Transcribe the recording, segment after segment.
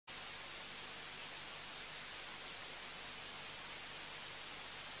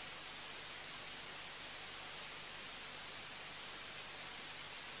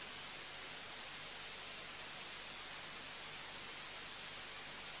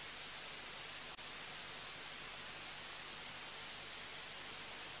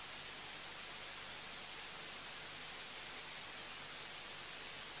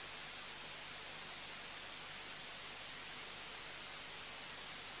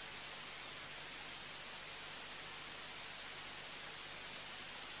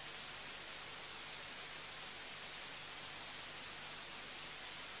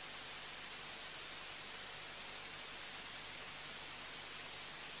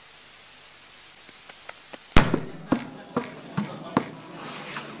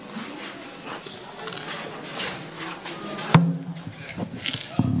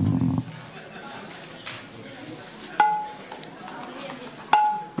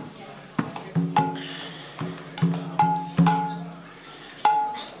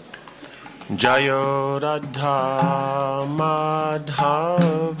Jayo Radha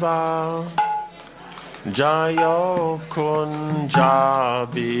Madhava Jayo Kunja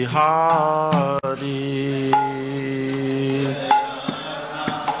Bihari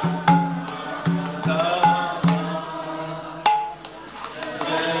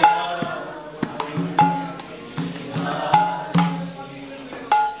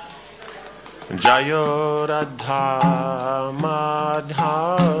Jayo Radha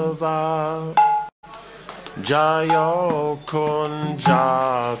Madhava Jayo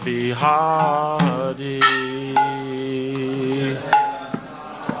Kunja Bihari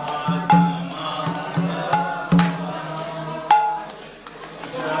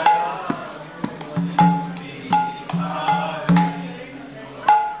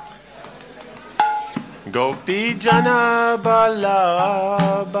Gopi Jana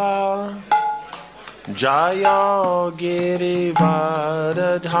Balaba Jaya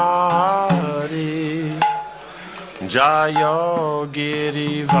Girivaradhari Jaya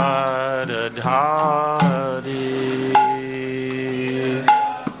Girivaradhari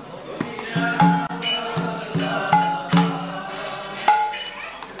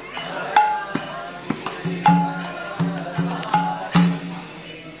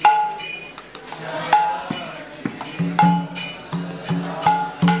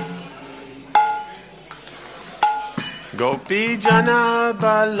Gopi Jana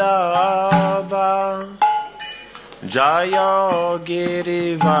Balaba Jaya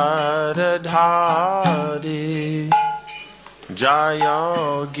Girivaradhari Jaya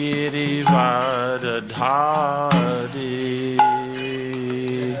Girivaradhari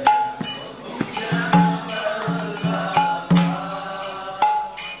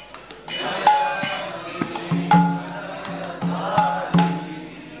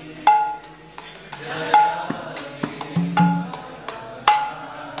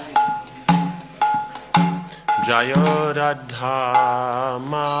Jayo Radha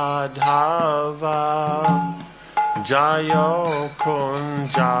Madhava Jayo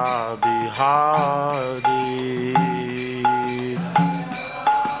Kunja Bihari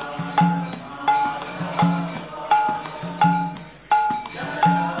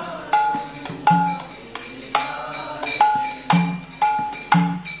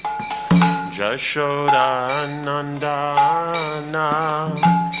Jashoda Nandana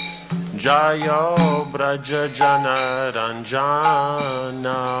Jayo Braja Jana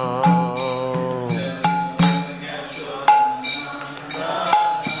Ranjana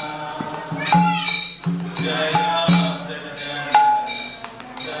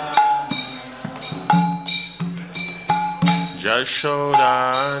Jashoda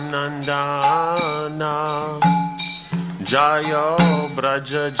Nandana Jayo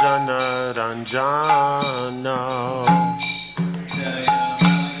Braja Jana Ranjana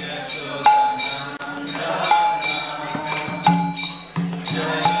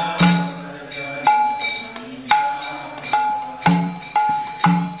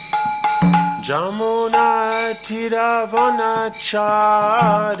Jamuna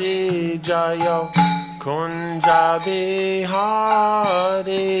Tiravanachari Jayo Kunja Bihari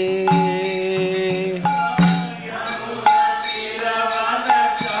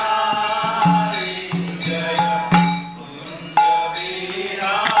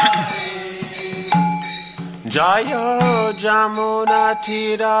Jayo Jamuna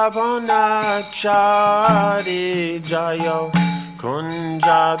Tiravanachari Jayo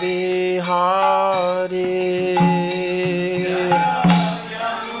Kunja Bihari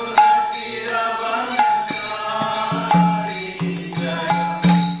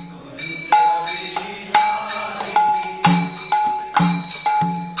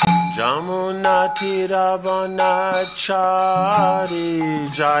Jamuna Tiravanachari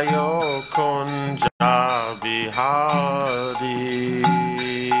Jayo Kunja Bihari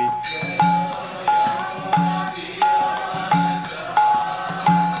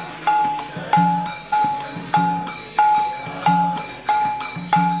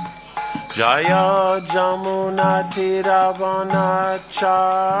Jaya Jamuna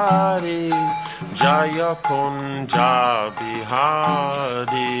Tiravanachari Jaya Kunja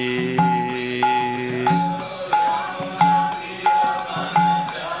Bihari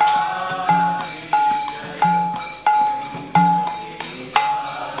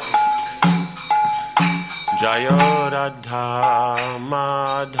Jaya Radha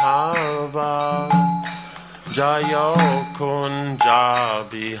Madhava Jaya Kunja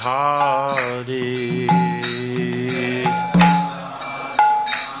Bihari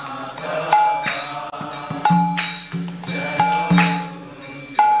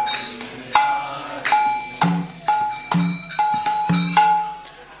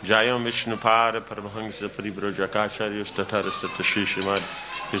Jayam Vishnupada Paramahansa Paribrojakacharya Statara Satashi Srimad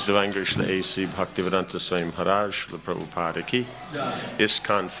His Divine Grace the A.C. Bhaktivedanta Swami Maharaj Srila Prabhupada Ki,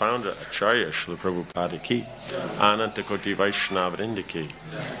 ISKCON Founder Acharya Srila Prabhupada Ki, Ananta Koti Vaishnava Vrinda Ki,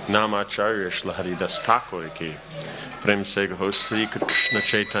 Namacharya Srila Haridas Thakur Ki, Prem Se Host Sri Krishna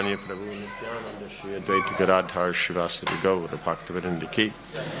Chaitanya Prabhu Nityananda Shri Advaita Gadadhar Shivasari Gaura Bhaktivedanta Ki,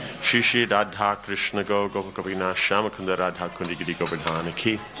 Shri Shri Radha Krishna Go Gopinath Shamakunda Radha Kundigiri Govardhana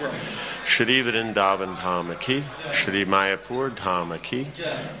Ki, Shri Vrindavan Dhama Ki, Shri Mayapur Dhama Ki,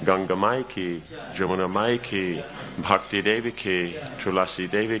 Ganga Mai Ki, Jamuna Mai Ki, Bhakti Devi Ki, Tulasi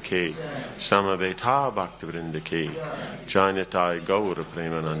Devi Ki, Samaveta Bhaktivinoda Ki, Janatai Gaura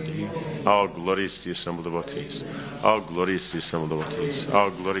Premanandi. All glories to the assembled devotees. All glories to the assembled devotees. All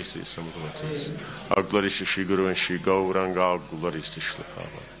glories to the assembled devotees. All glories to Shri Guru and Shri Gauranga. All glories to Shri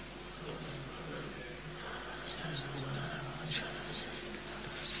Prabhupada.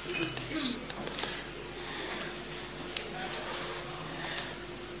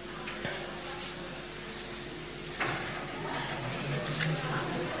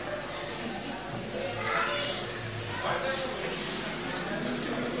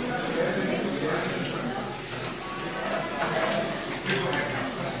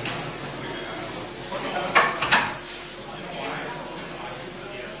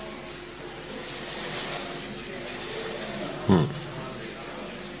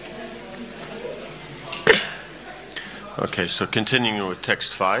 Okay, so continuing with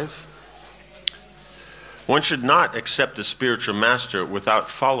text 5. One should not accept a spiritual master without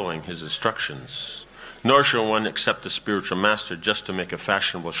following his instructions, nor should one accept a spiritual master just to make a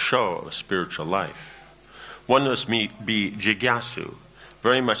fashionable show of a spiritual life. One must be jigyasu,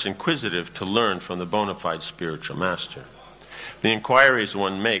 very much inquisitive to learn from the bona fide spiritual master. The inquiries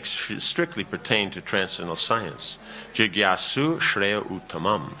one makes should strictly pertain to transcendental science. Jigyasu shreya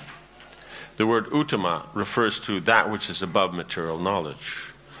uttamam. The word uttama refers to that which is above material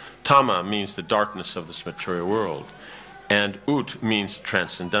knowledge. Tama means the darkness of this material world, and ut means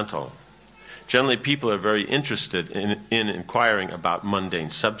transcendental. Generally, people are very interested in inquiring about mundane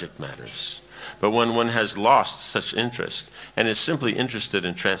subject matters. But when one has lost such interest and is simply interested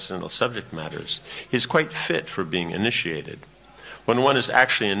in transcendental subject matters, he is quite fit for being initiated. When one is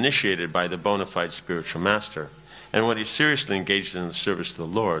actually initiated by the bona fide spiritual master, and when he's seriously engaged in the service of the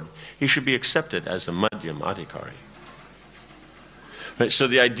Lord, he should be accepted as a madhyam adhikari. Right, so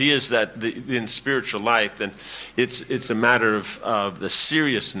the idea is that in spiritual life, then it's a matter of the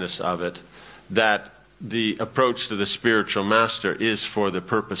seriousness of it, that the approach to the spiritual master is for the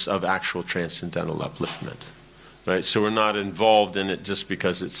purpose of actual transcendental upliftment. Right? So we're not involved in it just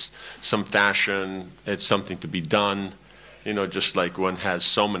because it's some fashion, it's something to be done. You know, just like one has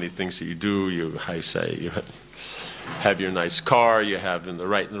so many things that you do, you have your nice car, you have in the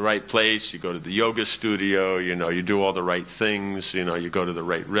right place, you go to the yoga studio, you do all the right things, you go to the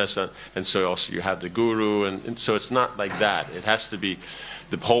right restaurant, and so also you have the guru, and so it's not like that. It has to be,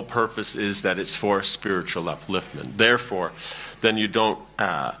 the whole purpose is that it's for spiritual upliftment. Therefore, then you don't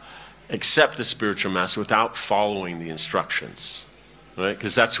accept the spiritual master without following the instructions. Right?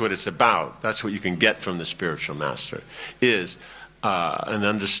 Because that's what it's about. That's what you can get from the spiritual master, is an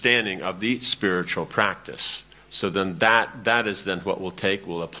understanding of the spiritual practice. So then that is then what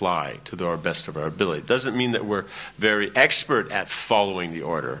we'll apply to our best of our ability. It doesn't mean that we're very expert at following the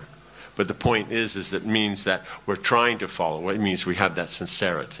order, but the point is it means that we're trying to follow. It means we have that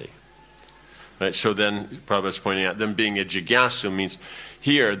sincerity. Right? So then, Prabhupada's pointing out, then being a jigyasu means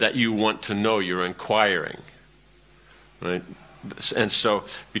here that you want to know, you're inquiring. Right? And so,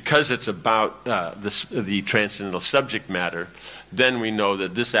 because it's about the transcendental subject matter, then we know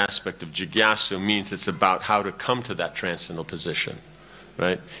that this aspect of jigyasu means it's about how to come to that transcendental position,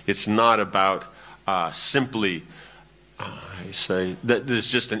 right? It's not about simply, you say, that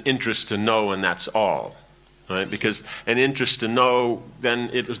there's just an interest to know and that's all, right? Because an interest to know, then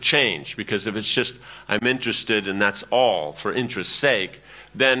it'll change. Because if it's just, I'm interested and that's all for interest's sake,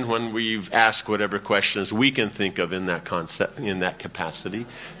 then when we've asked whatever questions we can think of in that concept, in that capacity,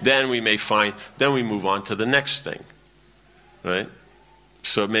 then we may find, then we move on to the next thing, right?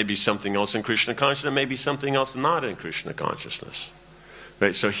 So it may be something else in Krishna consciousness, it may be something else not in Krishna consciousness,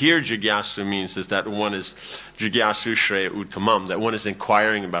 right? So here jigyasu means is that one is jigyasu shreya uttamam, that one is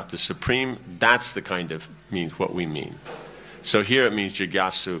inquiring about the Supreme. That's the kind of what we mean. So here it means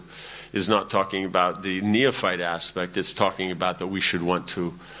jigyasu is not talking about the neophyte aspect, it's talking about that we should want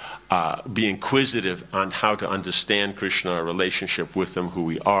to be inquisitive on how to understand Krishna, our relationship with Him, who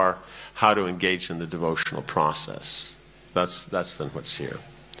we are, how to engage in the devotional process. That's then what's here.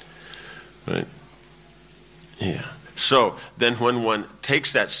 Right? Yeah. So then when one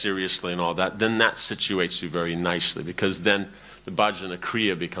takes that seriously and all that, then that situates you very nicely, because then the bhajana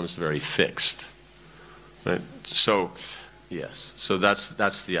kriya becomes very fixed. Right? So, yes, so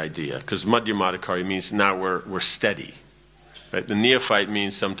that's the idea, because madhyamadikari means now we're steady. Right? The neophyte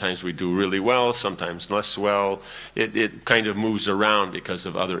means sometimes we do really well, sometimes less well. It kind of moves around because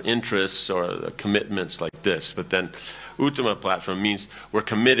of other interests or commitments like this. But then Uttama platform means we're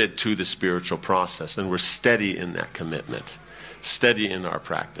committed to the spiritual process and we're steady in that commitment, steady in our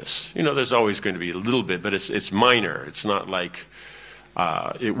practice. You know, there's always going to be a little bit, but it's minor. It's not like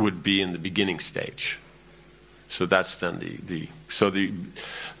it would be in the beginning stage. So that's then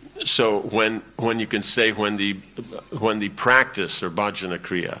So when you can say when the practice or bhajana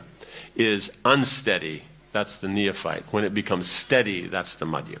kriya is unsteady, that's the neophyte. When it becomes steady, that's the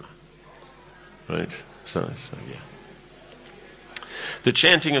madhyama. Right? So yeah. The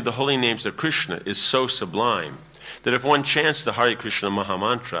chanting of the holy names of Krishna is so sublime that if one chants the Hare Krishna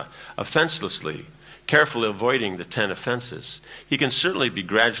Mahamantra offenselessly, carefully avoiding the 10 offenses, he can certainly be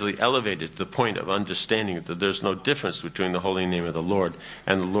gradually elevated to the point of understanding that there's no difference between the holy name of the Lord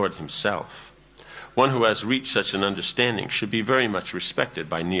and the Lord himself. One who has reached such an understanding should be very much respected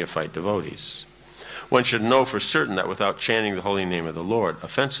by neophyte devotees. One should know for certain that without chanting the holy name of the Lord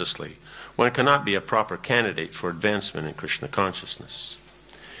offenselessly, one cannot be a proper candidate for advancement in Krishna consciousness.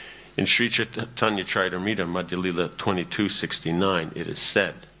 In Sri Chaitanya Charitamrita, Madhya Lila 2269, it is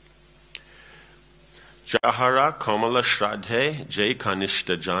said, Jahara Komala Shraddhe Jai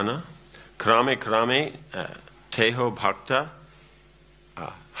Kanishta Jana Krame Krame Teho Bhakta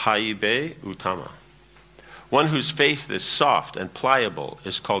Haibe Uttama. One whose faith is soft and pliable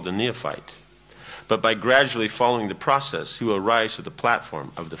is called a neophyte. But by gradually following the process, he will rise to the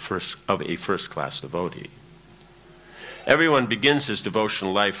platform of a first-class devotee. Everyone begins his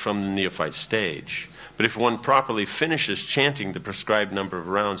devotional life from the neophyte stage, but if one properly finishes chanting the prescribed number of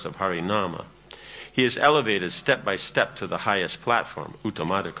rounds of Harinama, he is elevated step by step to the highest platform,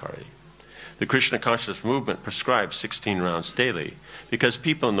 Uttamadikari. The Krishna conscious movement prescribes 16 rounds daily because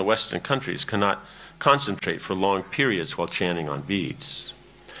people in the Western countries cannot concentrate for long periods while chanting on beads.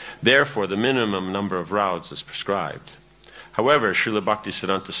 Therefore, the minimum number of rounds is prescribed. However, Srila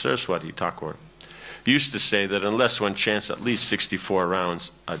Bhaktisiddhanta Saraswati Thakur used to say that unless one chants at least 64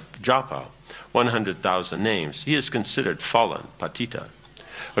 rounds of japa, 100,000 names, he is considered fallen, patita.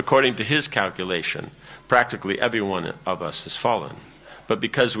 According to his calculation, practically every one of us is fallen. But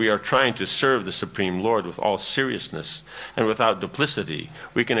because we are trying to serve the Supreme Lord with all seriousness and without duplicity,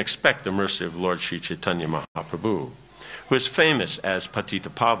 we can expect the mercy of Lord Sri Chaitanya Mahaprabhu, who is famous as Patita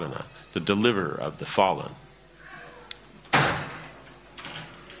Pavana, the deliverer of the fallen.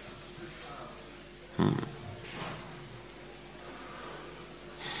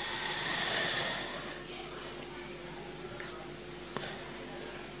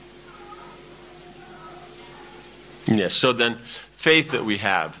 Yes, so then faith that we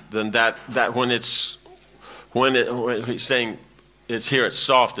have, then that when he's saying it's here, it's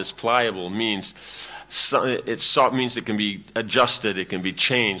soft, it's pliable, means it's soft, means it can be adjusted, it can be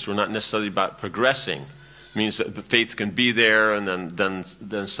changed. We're not necessarily about progressing. It means that the faith can be there, and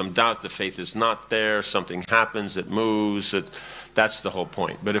then some doubt the faith is not there, something happens, it moves, that's the whole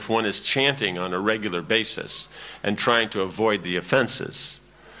point. But if one is chanting on a regular basis and trying to avoid the offenses,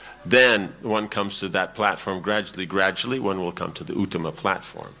 then one comes to that platform gradually one will come to the Uttama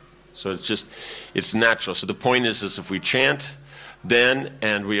platform. So it's natural. So the point is if we chant then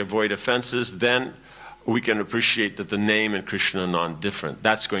and we avoid offenses, then we can appreciate that the name and Krishna are non-different.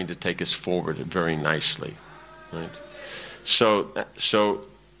 That's going to take us forward very nicely. Right? So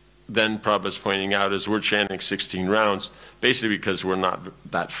then Prabhupada's pointing out as we're chanting 16 rounds, basically because we're not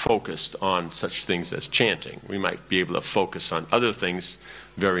that focused on such things as chanting. We might be able to focus on other things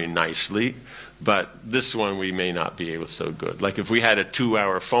very nicely, but this one we may not be able so good. Like if we had a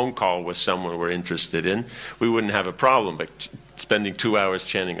 2-hour phone call with someone we're interested in, we wouldn't have a problem, but spending 2 hours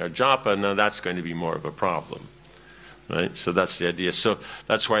chanting our japa, now that's going to be more of a problem. Right? So that's the idea. So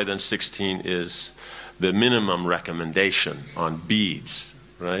that's why then 16 is the minimum recommendation on beads.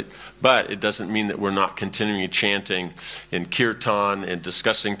 Right? But it doesn't mean that we're not continuing chanting in kirtan and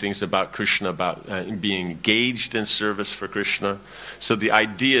discussing things about Krishna, about being engaged in service for Krishna. So the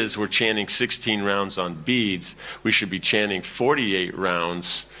idea is we're chanting 16 rounds on beads. We should be chanting 48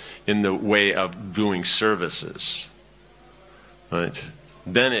 rounds in the way of doing services. Right?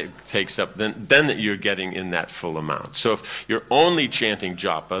 Then it takes up, then you're getting in that full amount. So if you're only chanting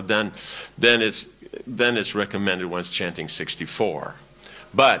japa, then it's recommended one's chanting 64.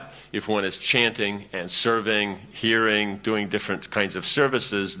 But if one is chanting and serving, hearing, doing different kinds of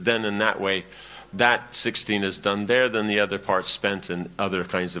services, then in that way, that 16 is done there, then the other part's spent in other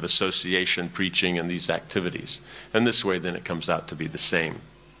kinds of association, preaching, and these activities. And this way, then it comes out to be the same.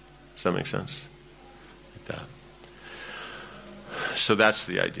 Does that make sense? Like that. So that's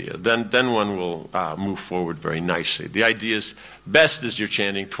the idea. Then one will move forward very nicely. The idea is, best is you're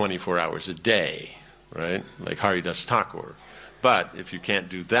chanting 24 hours a day, right? Like Haridas Thakur. But if you can't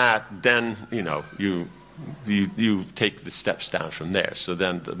do that, then, you know, you take the steps down from there. So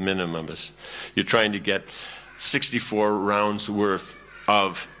then the minimum is, you're trying to get 64 rounds worth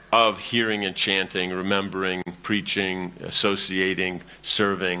of hearing and chanting, remembering, preaching, associating,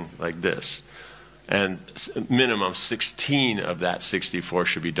 serving, like this. And minimum 16 of that 64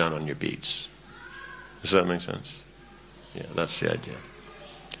 should be done on your beats. Does that make sense? Yeah, that's the idea.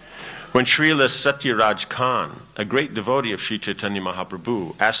 When Srila Satyaraj Khan, a great devotee of Sri Chaitanya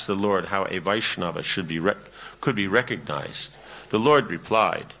Mahaprabhu, asked the Lord how a Vaishnava could be recognized, the Lord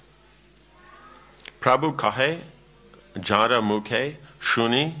replied, Prabhu kahe, jara mukhe,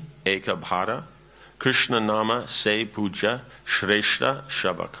 shuni eka bhara, Krishna nama se puja, shreshta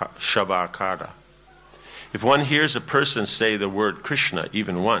shabakara. If one hears a person say the word Krishna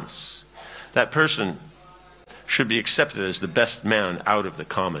even once, that person should be accepted as the best man out of the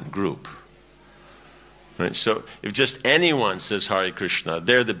common group. Right? So if just anyone says Hare Krishna,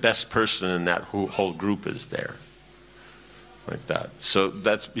 they're the best person in that whole group is there. Like that. So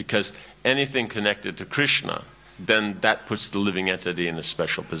that's because anything connected to Krishna, then that puts the living entity in a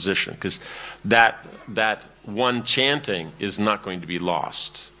special position. Because that one chanting is not going to be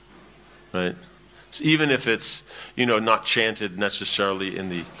lost. Right? So even if it's, you know, not chanted necessarily in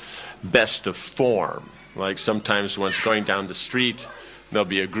the best of form. Like sometimes one's going down the street, there'll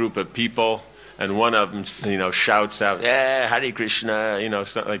be a group of people, and one of them, you know, shouts out, "Yeah, Hare Krishna," you know,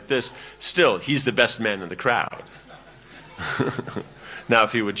 something like this. Still, he's the best man in the crowd. Now,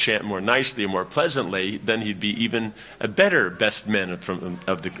 if he would chant more nicely, more pleasantly, then he'd be even a better best man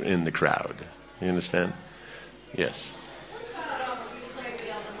in the crowd. You understand? Yes.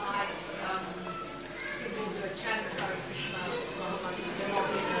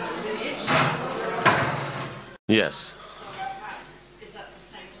 Yes. So, is that the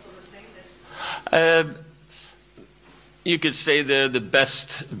same sort of thing? You could say they're the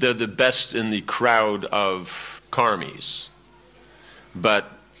best. They're the best in the crowd of karmis, but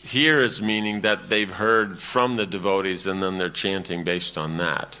here is meaning that they've heard from the devotees, and then they're chanting based on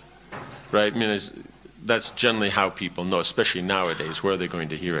that, right? I mean, that's generally how people know, especially nowadays. Where are they going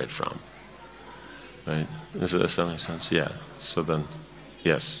to hear it from? Right? Does that make sense? Yeah. So then,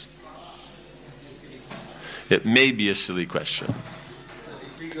 yes. It may be a silly question.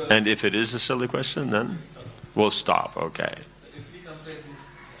 And if it is a silly question, then we'll stop. Okay. So if we compare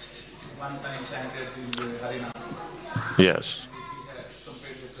this one-time chanters in the Harina, yes. if we had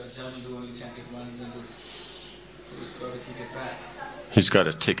compared with John who only chanted once and who's got a ticket back. He's got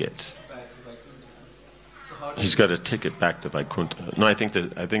a ticket. Back to Vaikuntha. So how He's got a ticket back to Vaikuntha. No, I think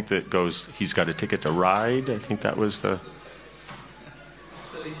that goes. He's got a ticket to ride. I think that was the.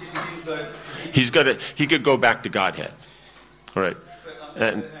 So he's got. He could go back to Godhead. All right. But on the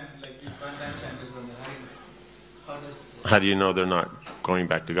And other hand, like these one-time chanters on the Harina, how do you know they're not going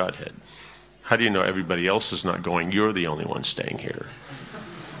back to Godhead? How do you know everybody else is not going? You're the only one staying here.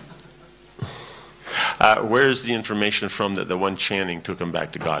 Where is the information from that the one chanting took him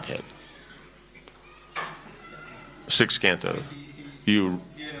back to Godhead? Sixth canto. You.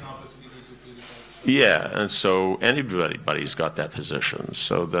 given an opportunity to purify. Yeah, and so everybody's got that position.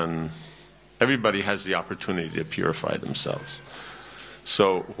 So then everybody has the opportunity to purify themselves.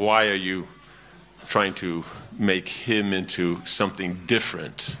 So why are you trying to make him into something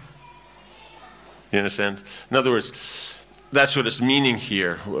different? You understand? In other words, that's what it's meaning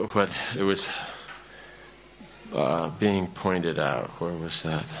here. What it was being pointed out. Where was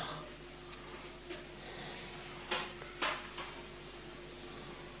that?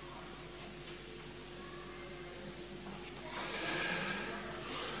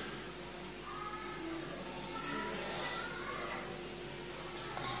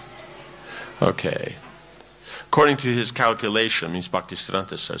 Okay. According to his calculation, means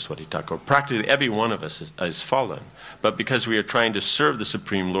Bhaktisiddhanta Saraswati Thakur, practically every one of us is fallen. But because we are trying to serve the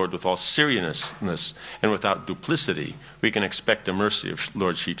Supreme Lord with all seriousness and without duplicity, we can expect the mercy of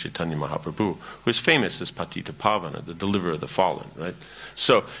Lord Sri Chaitanya Mahaprabhu, who is famous as Patita Pavana, the deliverer of the fallen, right?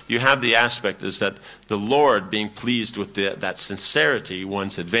 So you have the aspect is that the Lord being pleased with that sincerity,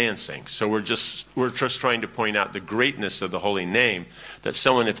 one's advancing. So we're just trying to point out the greatness of the holy name, that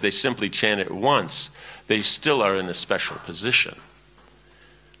someone, if they simply chant it once, they still are in a special position.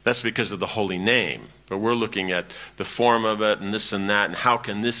 That's because of the holy name. But we're looking at the form of it and this and that, and how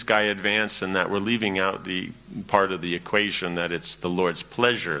can this guy advance and that. We're leaving out the part of the equation that it's the Lord's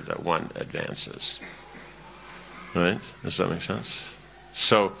pleasure that one advances. Right? Does that make sense?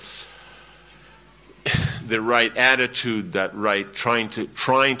 So, the right attitude, that right trying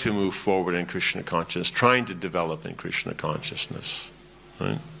to move forward in Krishna consciousness, trying to develop in Krishna consciousness.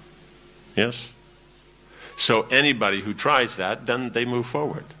 Right? Yes? So anybody who tries that, then they move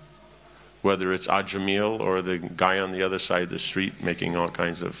forward. Whether it's Ajamil or the guy on the other side of the street making all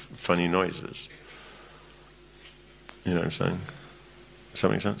kinds of funny noises. You know what I'm saying? Does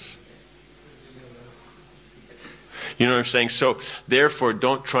that make sense? You know what I'm saying? So, therefore,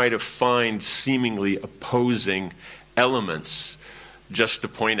 don't try to find seemingly opposing elements just to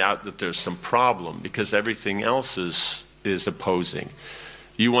point out that there's some problem, because everything else is opposing.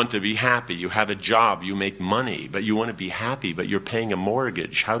 You want to be happy, you have a job, you make money, but you want to be happy, but you're paying a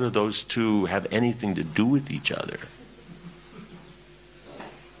mortgage. How do those two have anything to do with each other?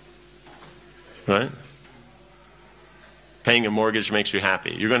 Right? Paying a mortgage makes you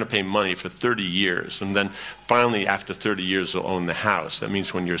happy. You're going to pay money for 30 years, and then finally after 30 years you'll own the house. That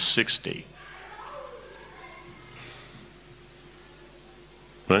means when you're 60.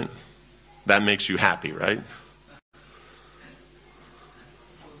 Right? That makes you happy, right?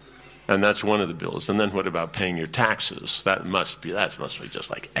 And that's one of the bills. And then what about paying your taxes? That must be just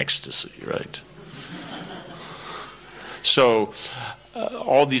like ecstasy, right? So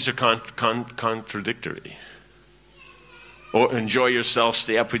all these are contradictory. Or enjoy yourself,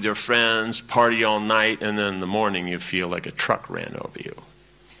 stay up with your friends, party all night, and then in the morning you feel like a truck ran over you.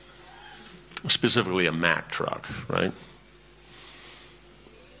 Specifically a Mack truck, right?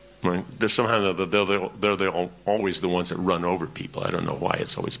 Right? There's somehow they're always the ones that run over people. I don't know why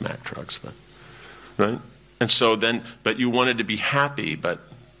it's always Mack trucks, but right. And so then, but you wanted to be happy, but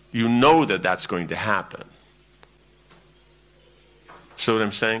you know that that's going to happen. So what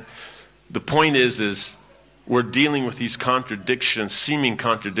I'm saying? The point is we're dealing with these contradictions, seeming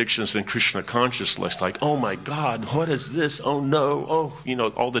contradictions in Krishna consciousness, like, oh my God, what is this? Oh no, oh, you know,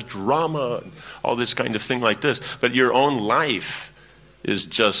 all the drama, all this kind of thing like this. But your own life is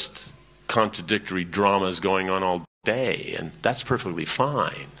just contradictory dramas going on all day, and that's perfectly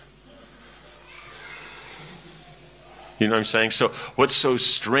fine. You know what I'm saying? So what's so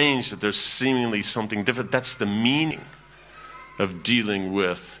strange that there's seemingly something different? That's the meaning of dealing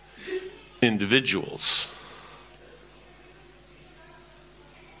with individuals.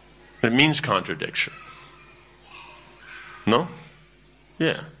 It means contradiction. No?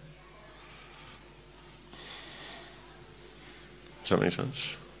 Yeah. Does that make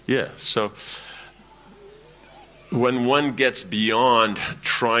sense? Yeah. So when one gets beyond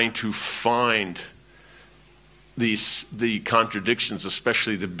trying to find the contradictions,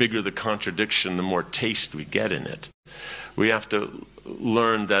 especially the bigger the contradiction, the more taste we get in it. We have to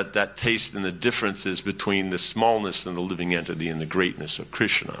learn that taste and the differences between the smallness of the living entity and the greatness of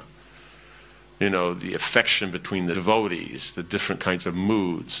Krishna. You know, the affection between the devotees, the different kinds of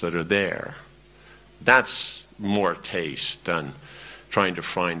moods that are there. That's more taste than trying to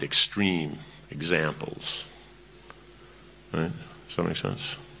find extreme examples. Right? Does that make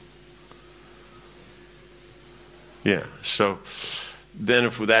sense? Yeah. So then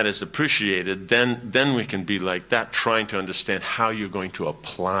if that is appreciated, then we can be like that, trying to understand how you're going to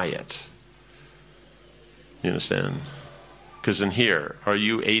apply it. You understand? Because in here, are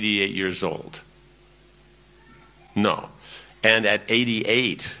you 88 years old? No. And at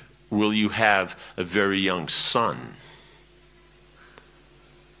 88, will you have a very young son?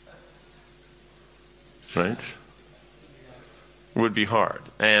 Right? It would be hard.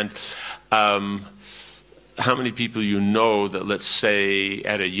 And how many people you know that, let's say,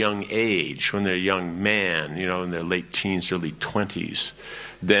 at a young age, when they're a young man, you know, in their late teens, early 20s,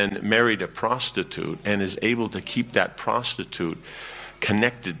 then married a prostitute and is able to keep that prostitute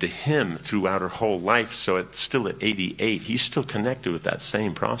connected to him throughout her whole life, so it's still at 88, he's still connected with that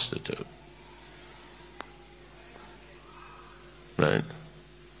same prostitute. Right?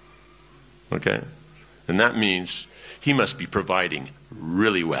 Okay? And that means he must be providing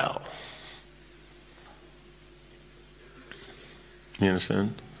really well. You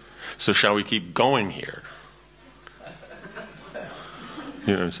understand? So shall we keep going here?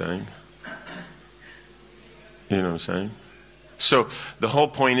 You know what I'm saying? You know what I'm saying? So the whole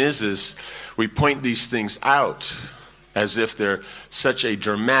point is we point these things out as if they're such a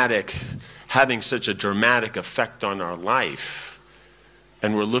dramatic, having such a dramatic effect on our life.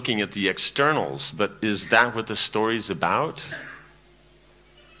 And we're looking at the externals, but is that what the story's about?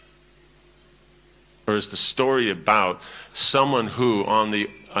 Or is the story about someone who, on the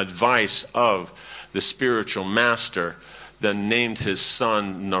advice of the spiritual master, then named his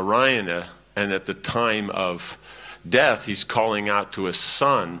son Narayana, and at the time of death he's calling out to his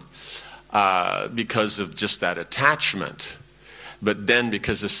son because of just that attachment. But then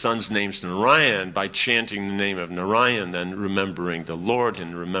because his son's name's Narayan, by chanting the name of Narayan, then remembering the Lord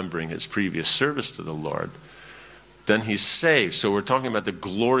and remembering his previous service to the Lord, then he's saved. So we're talking about the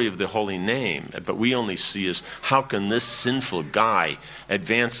glory of the holy name, but we only see is how can this sinful guy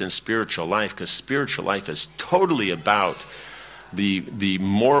advance in spiritual life, because spiritual life is totally about the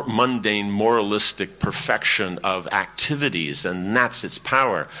more mundane, moralistic perfection of activities, and that's its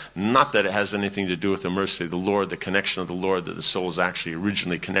power. Not that it has anything to do with the mercy of the Lord, the connection of the Lord, that the soul is actually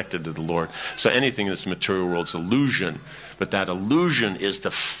originally connected to the Lord. So anything in this material world is illusion, but that illusion is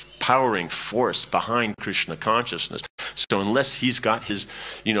the powering force behind Krishna consciousness. So unless he's got his,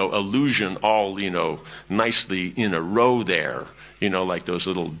 illusion all, nicely in a row there, like those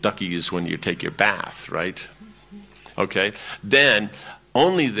little duckies when you take your bath, right? Okay,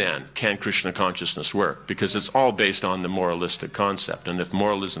 only then can Krishna consciousness work, because it's all based on the moralistic concept. And if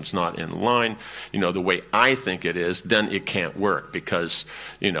moralism's not in line, the way I think it is, then it can't work, because,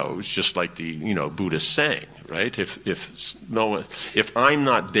 it's just like the, Buddhist saying, right? If I'm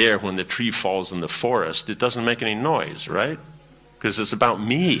not there when the tree falls in the forest, it doesn't make any noise, right? Because it's about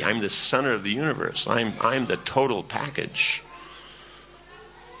me. I'm the center of the universe. I'm the total package.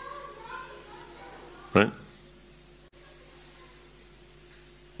 Right?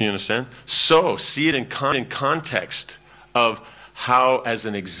 You understand? So, see it in context of how, as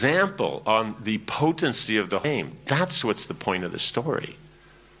an example, on the potency of the name. That's what's the point of the story.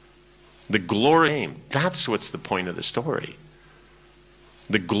 The glory of the name. That's what's the point of the story.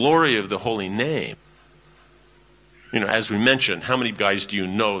 The glory of the holy name. As we mentioned, how many guys do you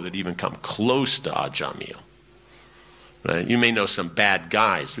know that even come close to Ajamil? Right? You may know some bad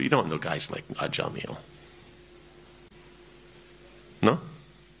guys, but you don't know guys like Ajamil. No?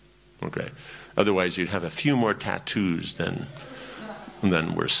 Okay. Otherwise, you'd have a few more tattoos than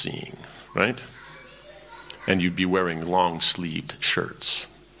we're seeing, right? And you'd be wearing long-sleeved shirts.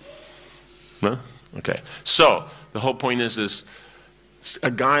 No? Okay. So, the whole point is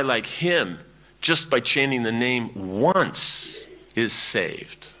a guy like him, just by chanting the name once, is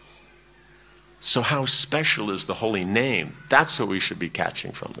saved. So how special is the holy name? That's what we should be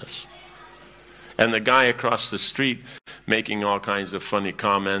catching from this. And the guy across the street making all kinds of funny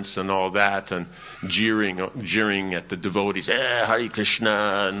comments and all that, and jeering at the devotees, Hare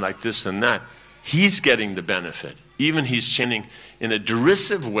Krishna, and like this and that, he's getting the benefit. Even he's chanting in a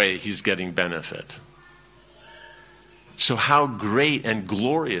derisive way, he's getting benefit. So how great and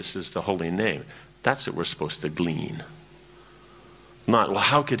glorious is the holy name? That's what we're supposed to glean. Not, well,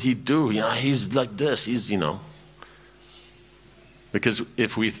 how could he do? He's like this, Because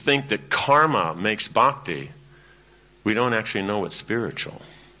if we think that karma makes bhakti, we don't actually know what's spiritual.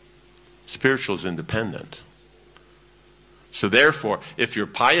 Spiritual is independent. So therefore, if you're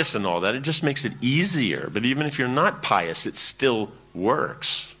pious and all that, it just makes it easier. But even if you're not pious, it still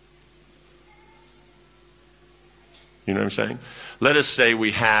works. You know what I'm saying? Let us say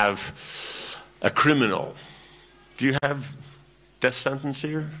we have a criminal. Do you have death sentence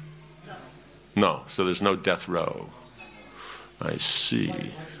here? No. So there's no death row. I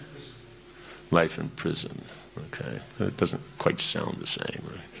see. Life in prison. Okay. It doesn't quite sound the same,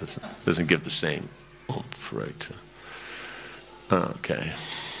 right? It doesn't give the same oomph, right? Okay.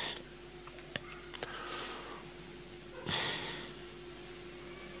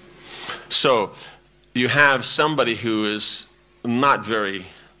 So, you have somebody who is not very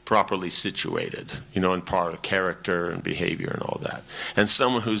properly situated, in part of character and behavior and all that. And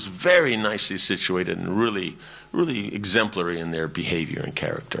someone who's very nicely situated and really, really exemplary in their behavior and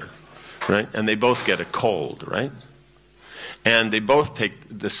character, right? And they both get a cold, right? And they both take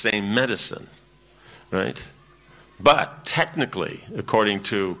the same medicine, right? But technically, according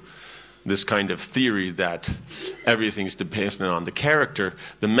to this kind of theory that everything's dependent on the character,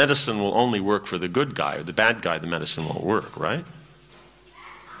 the medicine will only work for the good guy, or the bad guy, the medicine won't work, right?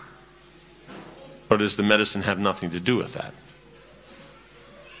 Or does the medicine have nothing to do with that?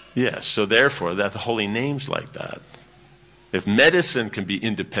 Yes, so therefore, that the holy name's like that. If medicine can be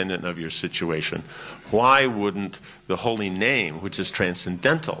independent of your situation, why wouldn't the holy name, which is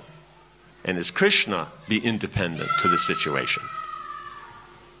transcendental, and is Krishna, be independent to the situation?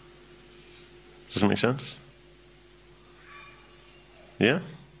 Does that make sense? Yeah?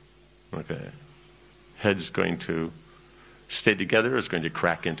 Okay. Head's going to stay together, or it's going to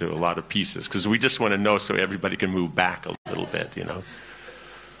crack into a lot of pieces, because we just want to know so everybody can move back a little bit,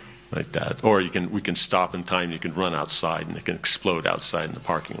 like that. Or we can stop in time, you can run outside and it can explode outside in the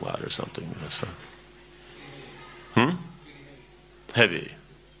parking lot or something. So. Heavy.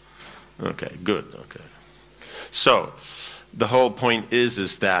 Okay, good, okay. So, the whole point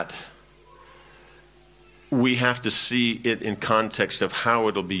is that we have to see it in context of how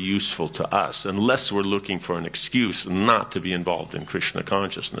it'll be useful to us, unless we're looking for an excuse not to be involved in Krishna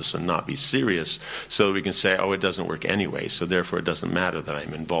consciousness and not be serious, so we can say, oh, it doesn't work anyway, so therefore it doesn't matter that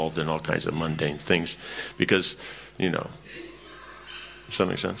I'm involved in all kinds of mundane things, because, does that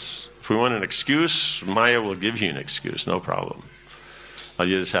make sense? If we want an excuse, Maya will give you an excuse, no problem.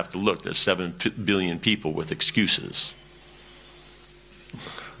 You just have to look, there's 7 billion people with excuses.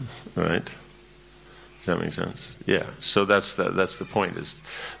 Right? Does that make sense? Yeah. So that's the point.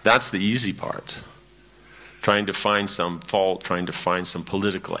 That's the easy part. Trying to find some fault, trying to find some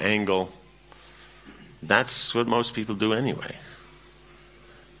political angle. That's what most people do anyway.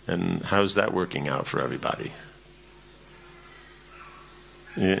 And how's that working out for everybody?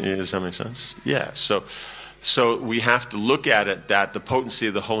 Does that make sense? Yeah. So we have to look at it that the potency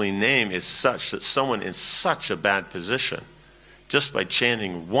of the holy name is such that someone in such a bad position, just by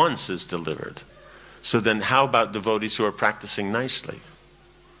chanting once, is delivered. So then how about devotees who are practicing nicely?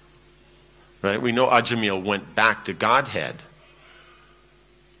 Right? We know Ajamil went back to Godhead,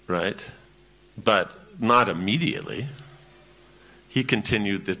 right? But not immediately. He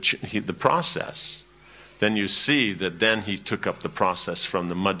continued the process. Then you see that then he took up the process from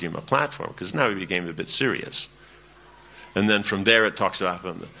the Madhyama platform, because now he became a bit serious. And then from there it talks about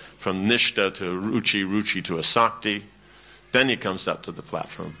from Nishta to Ruchi, Ruchi to Asakti. Then he comes up to the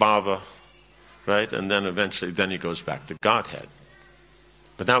platform, Bhava, right? And then eventually, then he goes back to Godhead.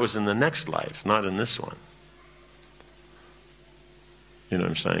 But that was in the next life, not in this one. You know what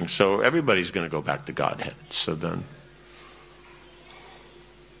I'm saying? So everybody's going to go back to Godhead. So then,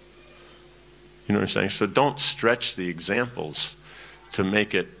 you know what I'm saying? So don't stretch the examples to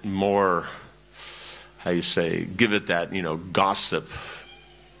make it more, how you say, give it that, gossip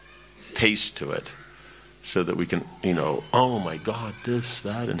taste to it. So that we can, oh my God, this,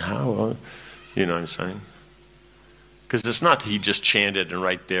 that, and how, you know what I'm saying? Because it's not that he just chanted and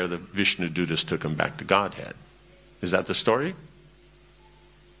right there the Vishnu Dutas took him back to Godhead. Is that the story?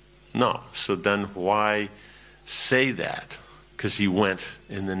 No. So then why say that? Because he went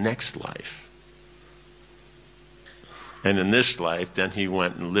in the next life. And in this life, then he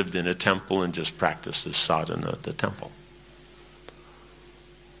went and lived in a temple and just practiced his sadhana at the temple.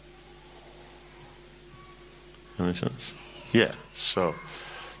 That makes sense? Yeah. So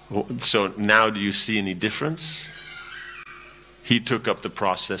now do you see any difference? He took up the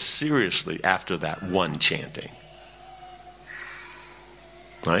process seriously after that one chanting.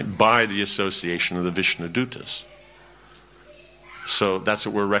 Right? By the association of the Vishnu Dutas. So that's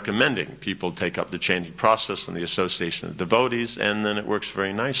what we're recommending. People take up the chanting process and the association of devotees, and then it works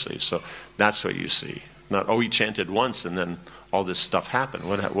very nicely. So that's what you see. Not, he chanted once and then all this stuff happened.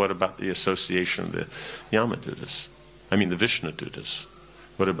 What about the association of the Yamadutas? I mean the Vishnu Dutas.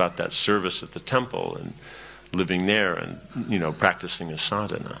 What about that service at the temple and living there and, practicing a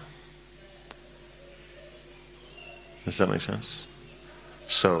sadhana? Does that make sense?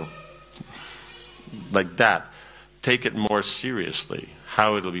 So, like that, take it more seriously,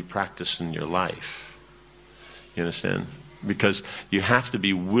 how it'll be practiced in your life. You understand? Because you have to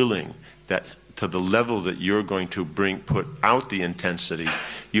be willing that to the level that you're going to put out the intensity,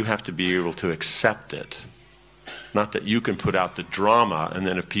 you have to be able to accept it. Not that you can put out the drama, and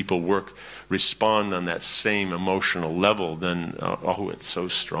then if people respond on that same emotional level, then, it's so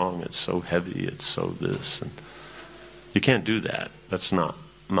strong, it's so heavy, it's so this. And you can't do that. That's not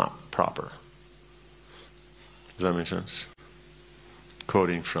proper. Does that make sense?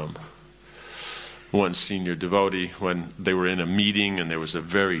 Quoting from one senior devotee when they were in a meeting and there was a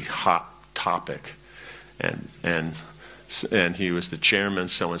very hot topic, and he was the chairman.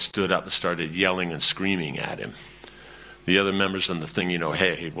 Someone stood up and started yelling and screaming at him. The other members on the thing,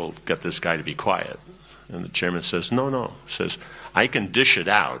 hey, we'll get this guy to be quiet. And the chairman says, no. Says, I can dish it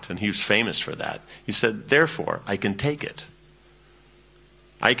out. And he was famous for that. He said, therefore, I can take it.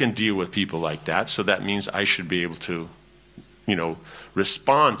 I can deal with people like that, so that means I should be able to,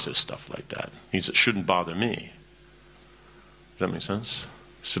 respond to stuff like that. Means it shouldn't bother me. Does that make sense?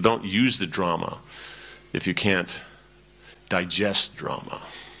 So don't use the drama if you can't digest drama.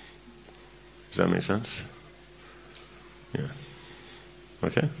 Does that make sense? Yeah.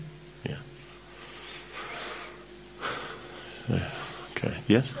 Okay? Yeah. Okay.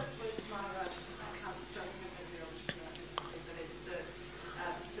 Yes?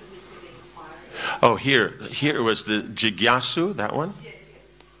 Oh, here was the Jigyasu, that one? Yes.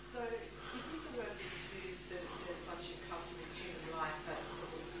 So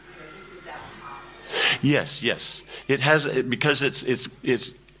Yes, yes. It has, because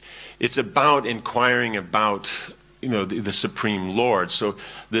it's about inquiring about, the Supreme Lord. So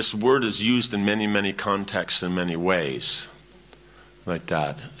this word is used in many, many contexts in many ways, like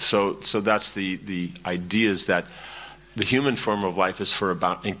that. So that's the idea, is that the human form of life is for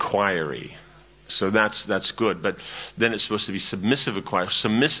about inquiry. So that's good. But then it's supposed to be submissive inquiry.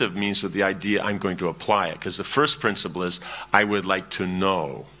 Submissive means with the idea, I'm going to apply it. Because the first principle is, I would like to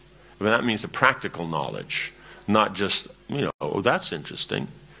know. But that means a practical knowledge, not just, oh, that's interesting.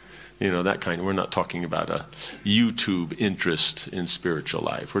 That kind of, we're not talking about a YouTube interest in spiritual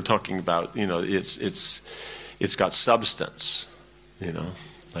life. We're talking about, it's got substance,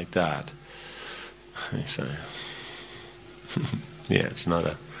 like that. I say, yeah, it's not a,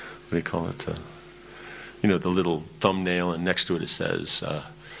 what do you call it? The little thumbnail, and next to it says,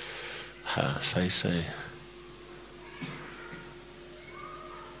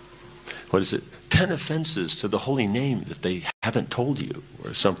 what is it? 10 offenses to the holy name that they haven't told you,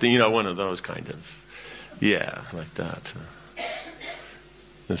 or something. One of those kind of, yeah, like that.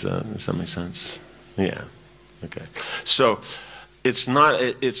 Does that make sense? Yeah. Okay. So it's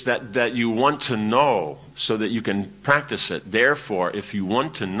that you want to know so that you can practice it. Therefore, if you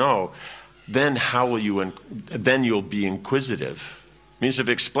want to know, then then you'll be inquisitive. It means if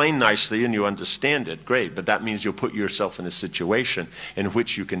explained nicely and you understand it, great, but that means you'll put yourself in a situation in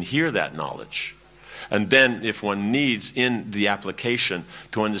which you can hear that knowledge. And then if one needs in the application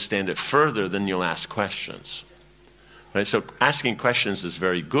to understand it further, then you'll ask questions. Right? So asking questions is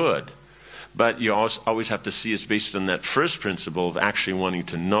very good, but you always have to see it's based on that first principle of actually wanting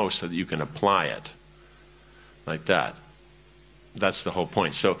to know so that you can apply it. Like that. That's the whole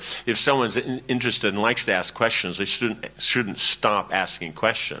point. So if someone's interested and likes to ask questions, they shouldn't stop asking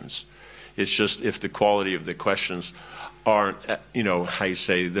questions. It's just if the quality of the questions aren't,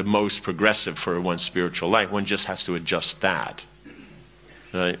 the most progressive for one's spiritual life, one just has to adjust that.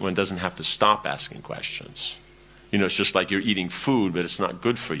 Right? One doesn't have to stop asking questions. It's just like you're eating food, but it's not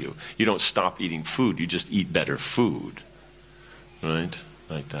good for you. You don't stop eating food, you just eat better food. Right?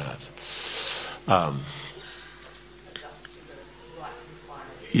 Like that.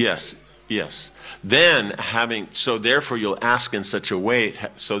 Yes, yes. Then therefore you'll ask in such a way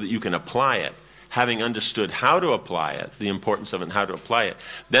so that you can apply it. Having understood how to apply it, the importance of it and how to apply it,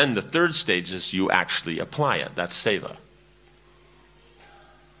 then the third stage is you actually apply it. That's seva.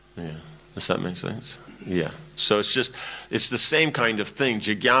 Yeah. Does that make sense? Yeah. So it's the same kind of thing.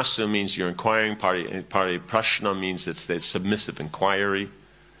 Jigyasu means you're inquiring, prashna means it's the submissive inquiry.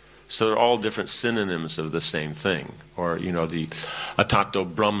 So they're all different synonyms of the same thing. Or, the atato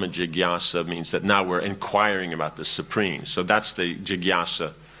brahma jigyasa means that now we're inquiring about the Supreme. So that's the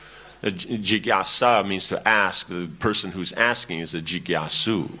jigyasa. Jigyasa means to ask. The person who's asking is a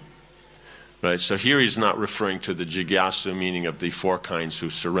jigyasu. Right? So here he's not referring to the jigyasu meaning of the four kinds who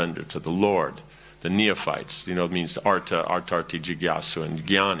surrender to the Lord. The neophytes, it means arta, artarti, jigyasu, and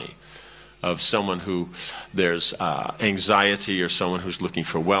jnani. Of someone who there's anxiety, or someone who's looking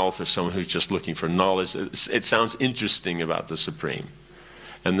for wealth, or someone who's just looking for knowledge. It sounds interesting about the Supreme.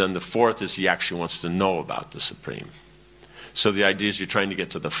 And then the fourth is he actually wants to know about the Supreme. So the idea is you're trying to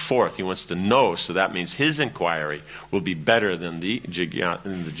get to the fourth. He wants to know, so that means his inquiry will be better than the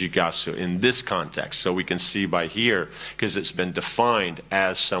jigyasu in this context. So we can see by here, because it's been defined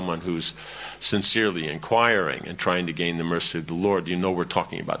as someone who's sincerely inquiring and trying to gain the mercy of the Lord. We're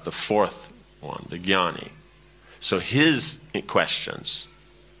talking about the fourth one, the jnani. So his questions,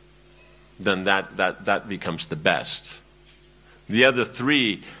 then that becomes the best. The other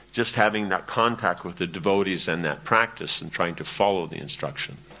three, just having that contact with the devotees and that practice and trying to follow the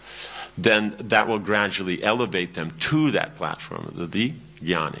instruction, then that will gradually elevate them to that platform, the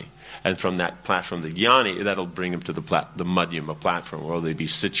jnani. And from that platform, the jnani, that'll bring them to the madhyama platform, where they'll be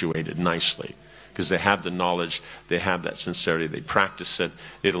situated nicely. Because they have the knowledge, they have that sincerity, they practice it,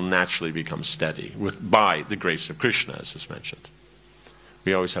 it'll naturally become steady by the grace of Krishna, as is mentioned.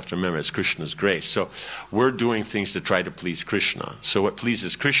 We always have to remember it's Krishna's grace. So we're doing things to try to please Krishna. So what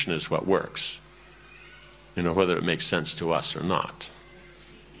pleases Krishna is what works. Whether it makes sense to us or not.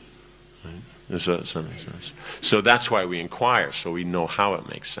 Right? Does that make sense? So that's why we inquire, so we know how it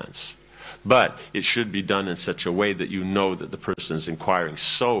makes sense. But it should be done in such a way that you know that the person is inquiring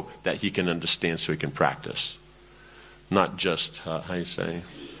so that he can understand, so he can practice. Not just,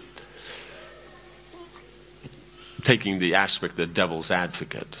 taking the aspect of the devil's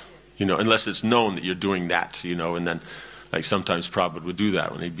advocate, unless it's known that you're doing that, and then, like sometimes Prabhupada would do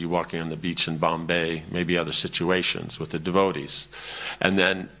that when he'd be walking on the beach in Bombay, maybe other situations with the devotees. And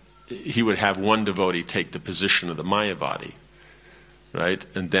then he would have one devotee take the position of the Mayavadi, right?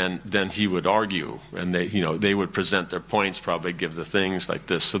 And then he would argue, and they would present their points, probably give the things like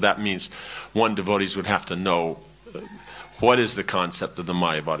this. So that means one devotees would have to know what is the concept of the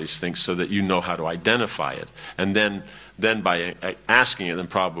Mayavadis thing, so that you know how to identify it, and then by asking it, then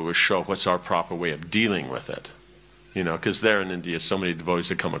Prabhupada would show what's our proper way of dealing with it, because there in India, so many devotees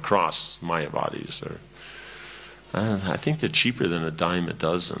that come across Mayavadis, I think they're cheaper than a dime a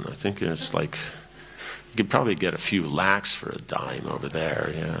dozen. I think it's like, you could probably get a few lakhs for a dime over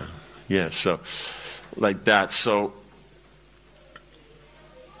there, yeah, so like that, so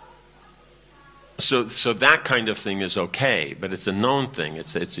that kind of thing is okay, but it's a known thing.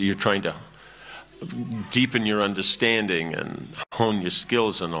 It's you're trying to deepen your understanding and hone your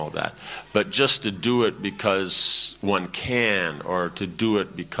skills and all that. But just to do it because one can, or to do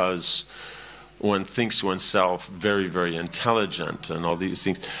it because one thinks oneself very, very intelligent and all these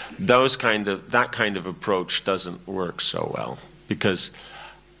things, that kind of approach doesn't work so well. Because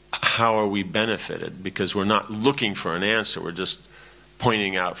how are we benefited? Because we're not looking for an answer, we're just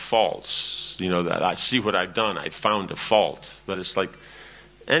pointing out faults. That I see what I've done, I found a fault. But it's like,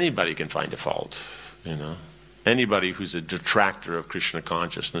 anybody can find a fault, Anybody who's a detractor of Krishna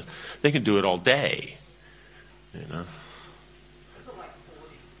consciousness, they can do it all day, It's not like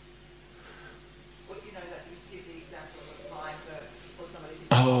 40. Well, that you give the example of a miser or somebody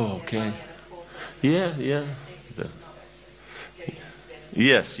who's okay. Yeah.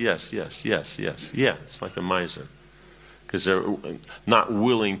 Yes. Yeah, it's like a miser. Because they're not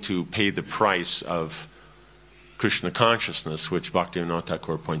willing to pay the price of Krishna consciousness, which Bhaktivinoda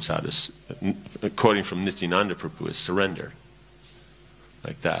Thakur points out is, quoting from Nityananda Prabhu, is surrender.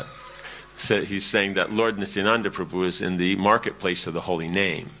 Like that. So he's saying that Lord Nityananda Prabhu is in the marketplace of the holy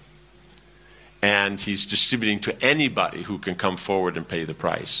name. And he's distributing to anybody who can come forward and pay the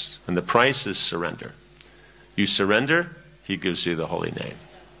price. And the price is surrender. You surrender, he gives you the holy name.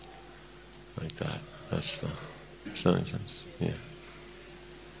 Like that. That's the... Does that make sense? Yeah.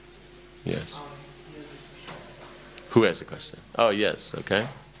 Yes. Who has a question? Oh, yes. Okay.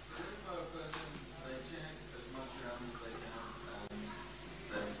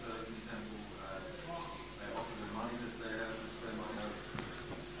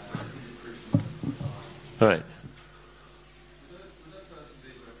 All right.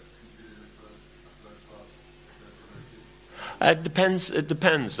 It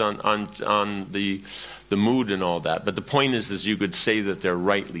depends on the mood and all that. But the point is you could say that they're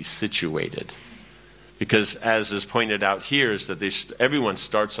rightly situated. Because as is pointed out here, is that everyone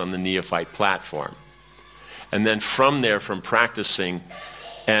starts on the neophyte platform. And then from there, from practicing,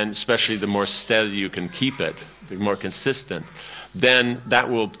 and especially the more steady you can keep it, the more consistent, then that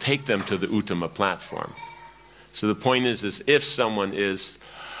will take them to the Uttama platform. So the point is if someone is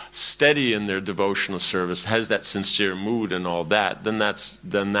steady in their devotional service, has that sincere mood and all that, then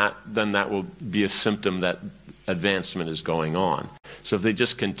that will be a symptom that advancement is going on. So if they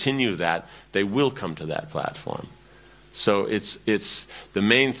just continue that, they will come to that platform. So it's the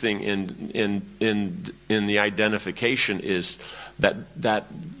main thing in the identification is that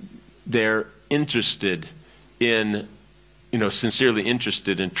they're interested in, sincerely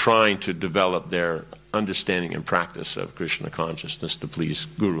interested in trying to develop their understanding and practice of Krishna consciousness to please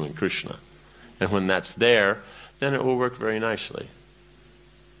Guru and Krishna. And when that's there, then it will work very nicely.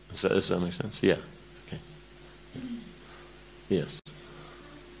 Does that make sense? Yeah. Okay. Yes.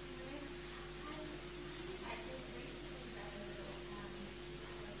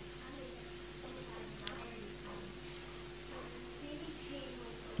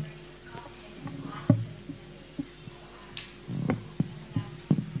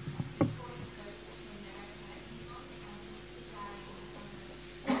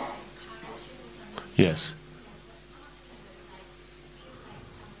 Yes.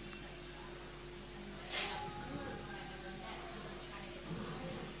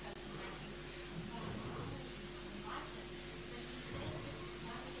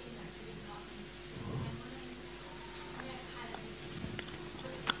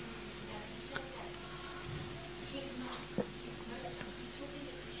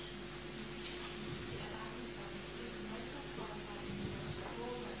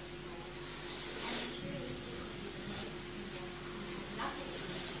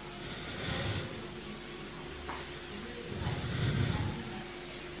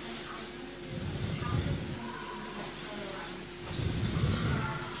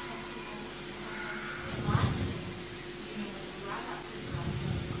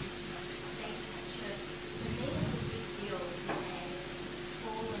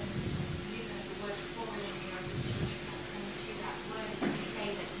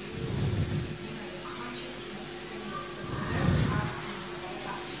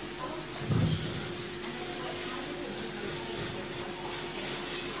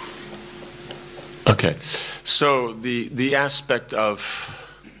 Okay, so the aspect of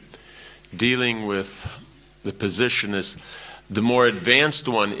dealing with the position is, the more advanced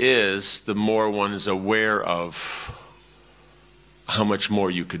one is, the more one is aware of how much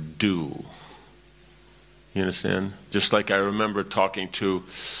more you could do. You understand? Just like I remember talking to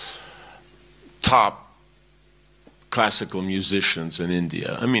top classical musicians in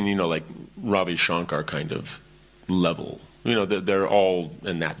India. I mean, like Ravi Shankar kind of level. They're all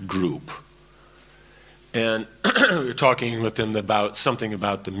in that group. And we were talking with them about something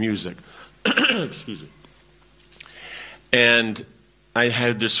about the music. Excuse me. And I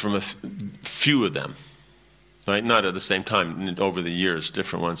had this from a few of them, right? Not at the same time. Over the years,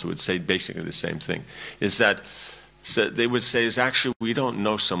 different ones would say basically the same thing. Is that so they would say is actually we don't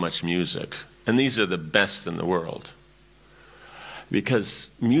know so much music, and these are the best in the world.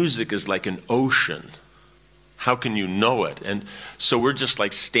 Because music is like an ocean. How can you know it? And so we're just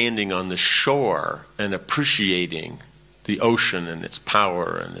like standing on the shore and appreciating the ocean and its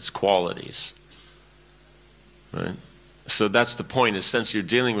power and its qualities. Right? So that's the point, is since you're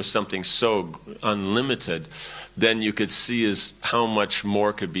dealing with something so unlimited, then you could see is how much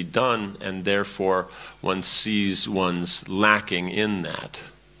more could be done, and therefore one sees one's lacking in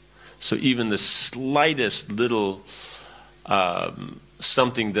that. So even the slightest little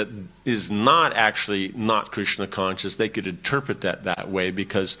something that is not actually not Krishna conscious, they could interpret that way,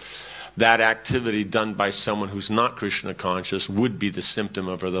 because that activity done by someone who's not Krishna conscious would be the symptom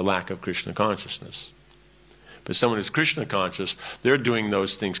of or the lack of Krishna consciousness. But someone who's Krishna conscious, they're doing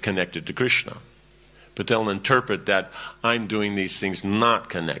those things connected to Krishna. But they'll interpret that I'm doing these things not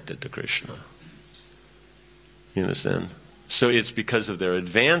connected to Krishna. You understand? So it's because of their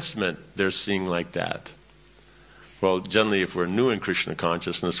advancement they're seeing like that. Well, generally, if we're new in Krishna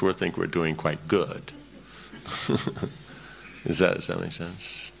consciousness, we think we're doing quite good. Does that make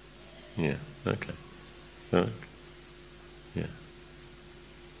sense? Yeah. Okay. Yeah. You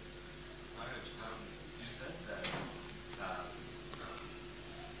said that.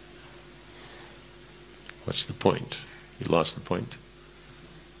 What's the point? You lost the point?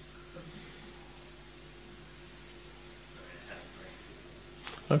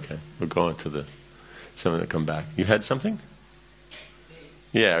 Okay, we'll go on to someone to come back. You had something?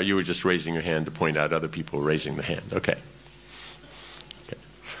 Yeah, or you were just raising your hand to point out other people raising the hand. Okay.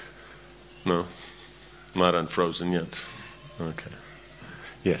 No? Not unfrozen yet? Okay.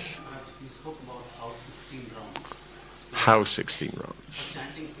 Yes? You spoke about how 16 rounds. How 16 rounds?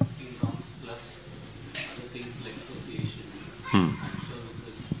 Chanting 16 rounds plus other things like association and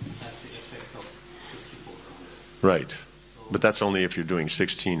services has the effect of 64 rounds. Right. But that's only if you're doing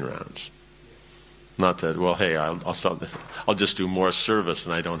 16 rounds. Not that, well, hey, I'll just do more service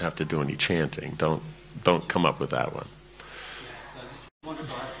and I don't have to do any chanting. Don't come up with that one. I just wanted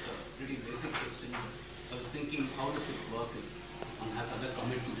to ask a pretty basic question. I was thinking, how does it work if one has other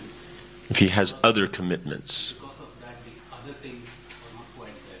commitments? If he has other commitments. Because of that, the other things are not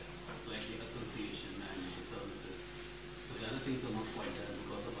quite there, like the association and the services. So the other things are not quite there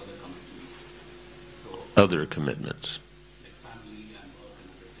because of other commitments. So Other commitments. like family and work and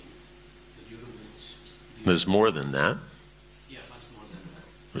other things. So due to which... There's more than that? Yeah, much more than that.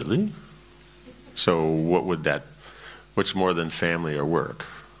 Really? So what's more than family or work?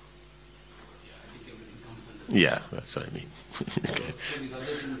 Yeah, I think everything comes under... Yeah, that's what I mean. Okay. So these other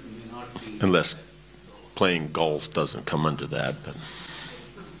things may not be... Unless there. So playing golf doesn't come under that. But.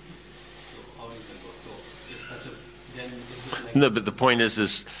 how does that work? So it's such a... Then is it like... No, but the point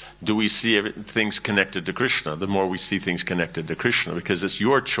is do we see things connected to Krishna? The more we see things connected to Krishna, because it's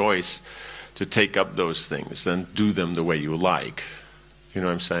your choice to take up those things and do them the way you like. You know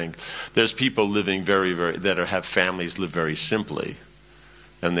what I'm saying? There's people living that have families live very simply,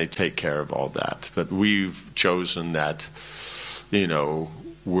 and they take care of all that. But we've chosen that,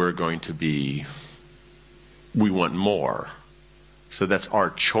 we're going to we want more. So that's our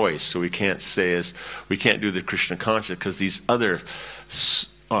choice. So we can't do the Krishna conscious, because these other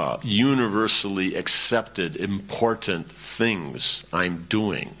universally accepted important things I'm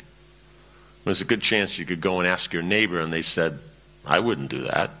doing. There's a good chance you could go and ask your neighbor and they said, I wouldn't do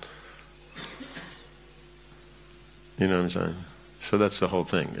that. You know what I'm saying? So that's the whole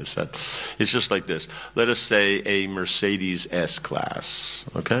thing, is that it's just like this. Let us say a Mercedes S-Class,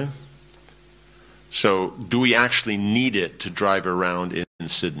 okay? So do we actually need it to drive around in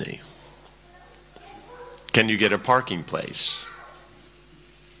Sydney? Can you get a parking place?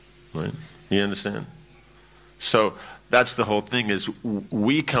 Right? You understand? So that's the whole thing, is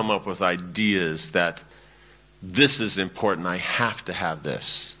we come up with ideas that this is important, I have to have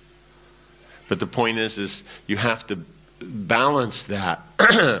this. But the point is you have to balance that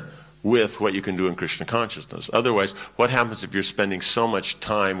with what you can do in Krishna consciousness. Otherwise, what happens if you're spending so much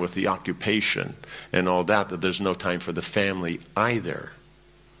time with the occupation and all that that there's no time for the family either?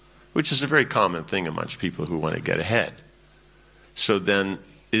 Which is a very common thing amongst people who want to get ahead. So then,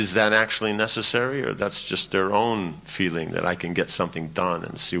 is that actually necessary, or that's just their own feeling that I can get something done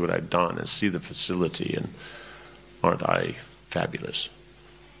and see what I've done and see the facility and aren't I fabulous?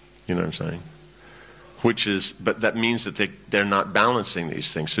 You know what I'm saying? But that means that they're not balancing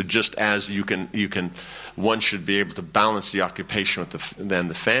these things. So just as one should be able to balance the occupation with then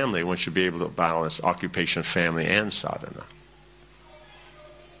the family, one should be able to balance occupation, family, and sadhana.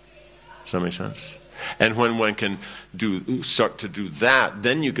 Does that make sense? And when one can start to do that,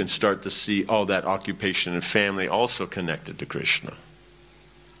 then you can start to see all that occupation and family also connected to Krishna.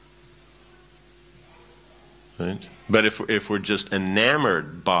 Right? But if we're just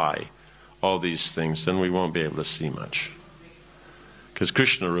enamored by all these things, then we won't be able to see much. Because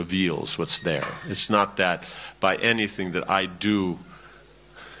Krishna reveals what's there. It's not that by anything that I do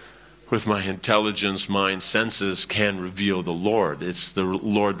with my intelligence, mind, senses can reveal the Lord. It's the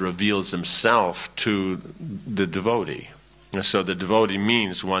Lord reveals himself to the devotee. And so the devotee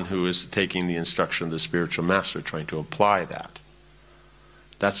means one who is taking the instruction of the spiritual master, trying to apply that.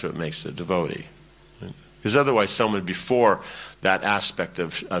 That's what makes the devotee. Because otherwise someone before that aspect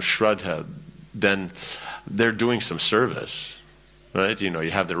of Shraddha, then they're doing some service. Right? You know,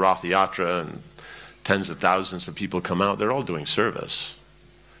 you have the Rath Yatra and tens of thousands of people come out, they're all doing service.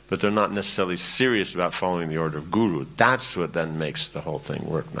 But they're not necessarily serious about following the order of Guru. That's what then makes the whole thing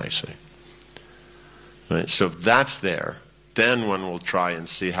work nicely. Right? So if that's there, then one will try and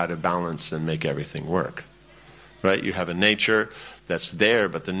see how to balance and make everything work. Right? You have a nature that's there,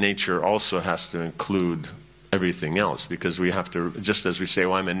 but the nature also has to include everything else, because we have to, just as we say,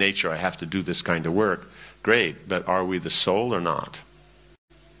 well, I'm a nature, I have to do this kind of work. Great, but are we the soul or not?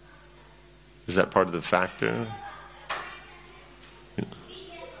 Is that part of the factor?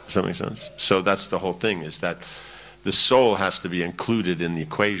 Does that make sense? So that's the whole thing, is that the soul has to be included in the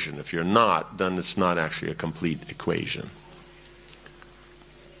equation. If you're not, then it's not actually a complete equation.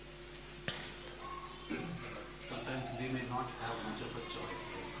 Sometimes we may not have much of a choice.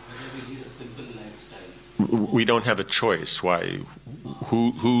 Whether we lead a simple lifestyle. We don't have a choice. Why?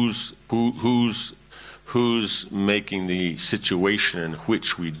 Who's making the situation in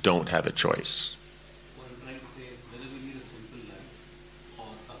which we don't have a choice? What I'm trying to say is whether we lead a simple life or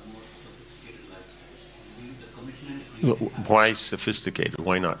a more sophisticated lifestyle. The commitments we Why sophisticated?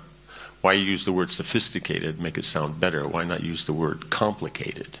 Why not? Why use the word sophisticated? Make it sound better. Why not use the word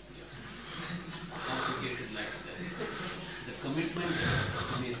complicated? complicated lifestyle. The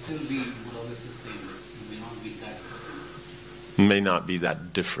commitments may still be more or less the same, but it may not be that different. May not be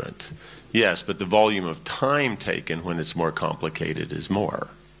that different. Yes, but the volume of time taken when it's more complicated is more.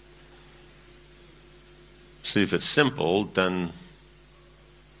 See, if it's simple, then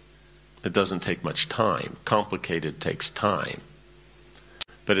it doesn't take much time. Complicated takes time.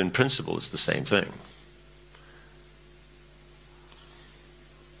 But in principle, it's the same thing.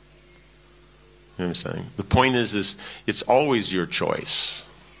 You know what I'm saying? The point is it's always your choice.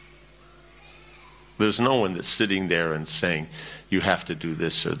 There's no one that's sitting there and saying, you have to do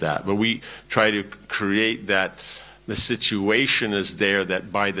this or that. But we try to create that the situation is there,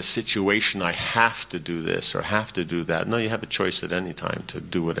 that by the situation I have to do this or have to do that. No, you have a choice at any time to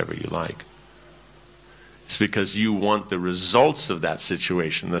do whatever you like. It's because you want the results of that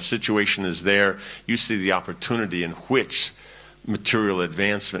situation. The situation is there. You see the opportunity in which material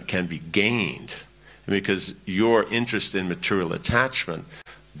advancement can be gained. And because your interest in material attachment,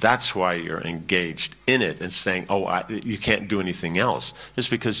 that's why you're engaged in it and saying, oh, you can't do anything else. It's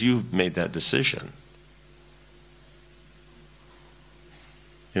because you've made that decision.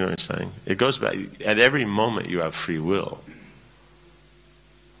 You know what I'm saying? It goes back, at every moment you have free will.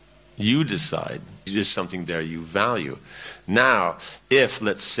 You decide. There's something there you value. Now, if,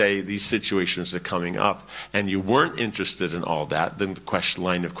 let's say, these situations are coming up and you weren't interested in all that, then the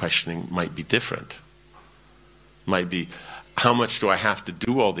line of questioning might be different. Might be, how much do I have to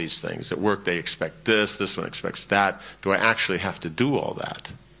do all these things? At work they expect this, this one expects that. Do I actually have to do all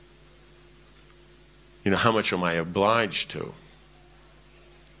that? You know, how much am I obliged to?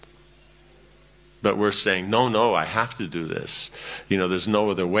 But we're saying, no, I have to do this. You know, there's no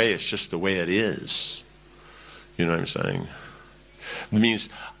other way, it's just the way it is. You know what I'm saying? It means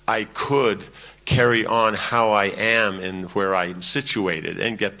I could carry on how I am and where I'm situated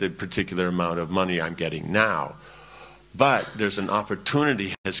and get the particular amount of money I'm getting now. But there's an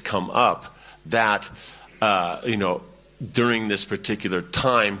opportunity has come up that, during this particular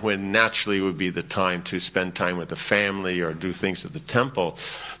time, when naturally would be the time to spend time with the family or do things at the temple,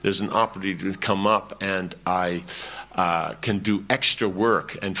 there's an opportunity to come up and I can do extra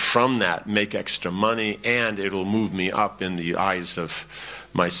work, and from that make extra money, and it'll move me up in the eyes of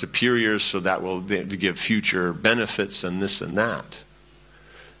my superiors, so that will give future benefits and this and that.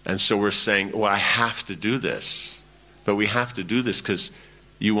 And so we're saying, well, I have to do this, but we have to do this because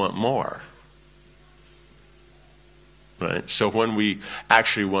you want more. Right? So when we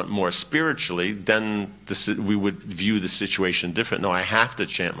actually want more spiritually, then we would view the situation different. No, I have to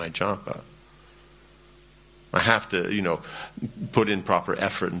chant my japa. I have to, put in proper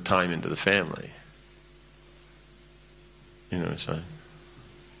effort and time into the family. You know what I'm saying?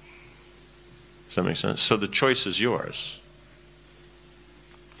 Does that make sense? So the choice is yours.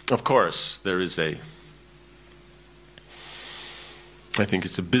 Of course, there is I think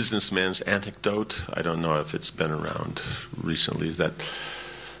it's a businessman's anecdote. I don't know if it's been around recently. Is that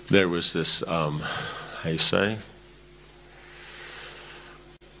there was this, how you say?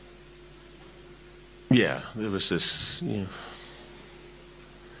 Yeah, there was this.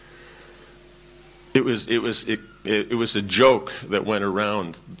 It was a joke that went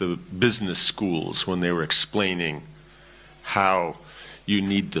around the business schools when they were explaining how you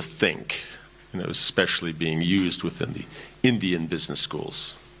need to think. It was especially being used within the Indian business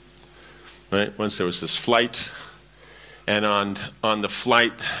schools. Right? Once there was this flight, and on the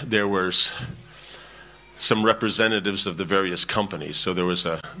flight there was some representatives of the various companies. So there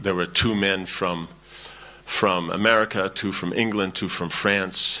were 2 men from America, 2 from England, 2 from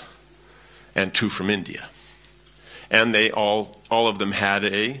France, and 2 from India. And they all of them had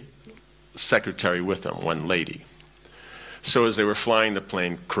a secretary with them, one lady. So as they were flying, the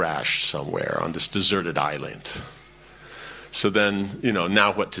plane crashed somewhere on this deserted island. So then,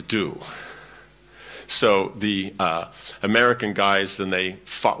 now what to do? So the American guys, then they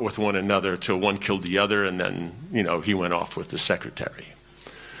fought with one another till one killed the other, and then, he went off with the secretary.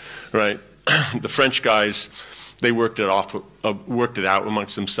 Right? The French guys, they worked it out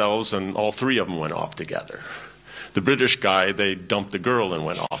amongst themselves, and all 3 of them went off together. The British guy, they dumped the girl and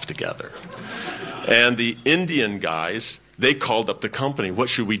went off together. And the Indian guys, they called up the company. What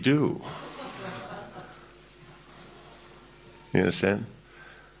should we do? You understand?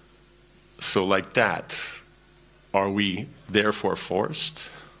 So like that, are we therefore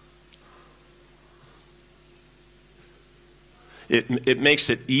forced? It makes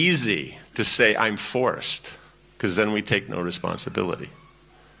it easy to say I'm forced, because then we take no responsibility.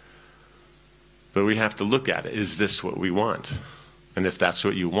 But we have to look at it. Is this what we want? And if that's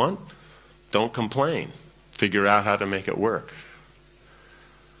what you want, don't complain. Figure out how to make it work.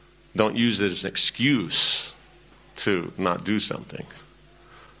 Don't use it as an excuse to not do something.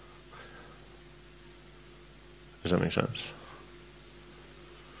 Does that make sense?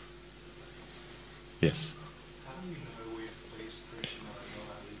 Yes? How do you know we've pleased Krishna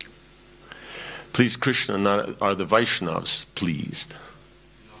or not? Please Krishna, are the Vaishnavas pleased?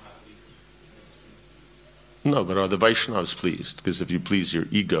 No, but are the Vaishnavas pleased? Because if you please your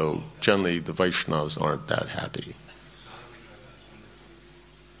ego, generally the Vaishnavas aren't that happy.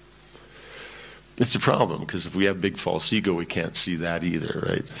 It's a problem, because if we have big false ego, we can't see that either,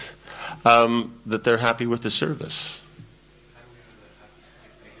 right? That they're happy with the service.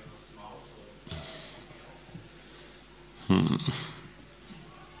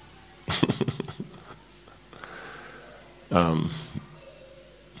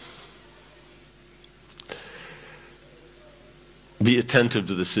 Be attentive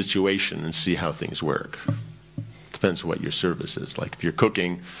to the situation and see how things work. Depends what your service is. Like if you're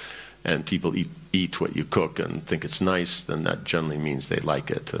cooking and people eat what you cook and think it's nice, then that generally means they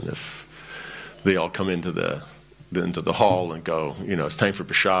like it. And if they all come into the hall and go, it's time for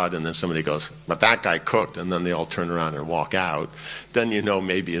prasad, and then somebody goes, but that guy cooked, and then they all turn around and walk out, then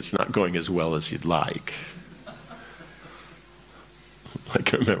maybe it's not going as well as you'd like. I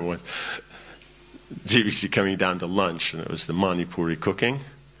can remember once GBC coming down to lunch, and it was the Manipuri cooking,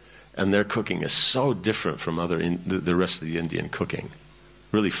 and their cooking is so different from the rest of the Indian cooking.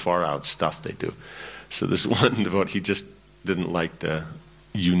 Really far out stuff they do. So this one, he just didn't like the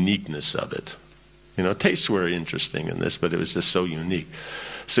uniqueness of it. Tastes were interesting in this, but it was just so unique.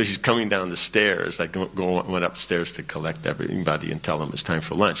 So he's coming down the stairs. I went upstairs to collect everybody and tell them it's time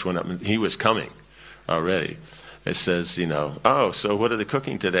for lunch. Went up, and he was coming already. It says, oh, so what are they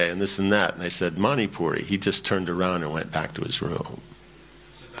cooking today? And this and that. And I said, Manipuri. He just turned around and went back to his room.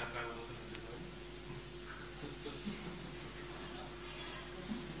 So that guy wasn't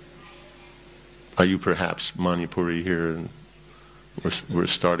Are you perhaps Manipuri here? And we're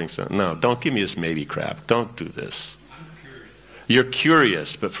starting something. No, don't give me this maybe crap. Don't do this. You're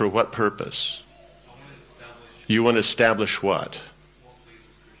curious, but for what purpose? You want to establish what?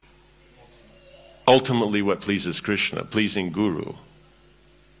 Ultimately, what pleases Krishna, pleasing Guru.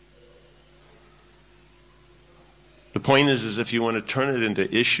 The point is if you want to turn it into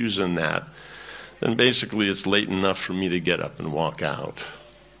issues in that, then basically it's late enough for me to get up and walk out.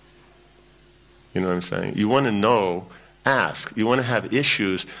 You know what I'm saying? You want to know, ask. You want to have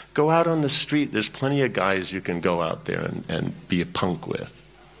issues, go out on the street. There's plenty of guys you can go out there and be a punk with.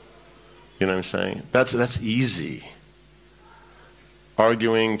 You know what I'm saying? That's easy.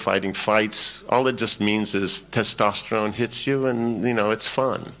 Arguing, fighting fights, all it just means is testosterone hits you and, it's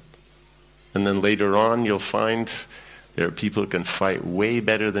fun. And then later on you'll find there are people who can fight way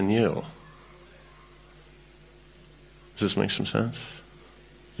better than you. Does this make some sense?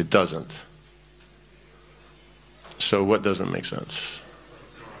 It doesn't. So what doesn't make sense?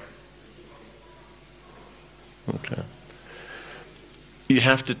 Okay. You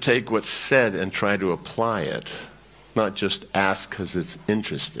have to take what's said and try to apply it, not just ask because it's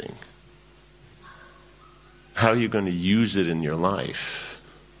interesting. How are you going to use it in your life?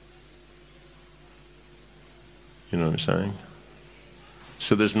 You know what I'm saying?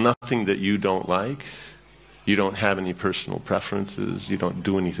 So there's nothing that you don't like. You don't have any personal preferences. You don't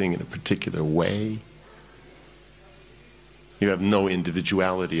do anything in a particular way. You have no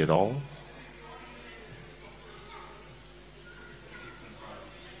individuality at all.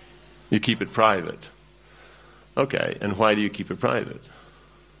 You keep it private. Okay, and why do you keep it private?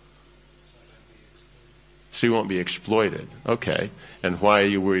 So you won't be exploited. Okay, and why are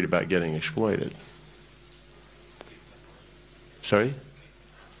you worried about getting exploited? Sorry?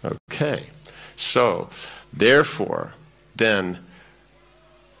 Okay. So, therefore, then,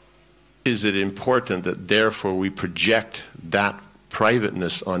 is it important that therefore we project that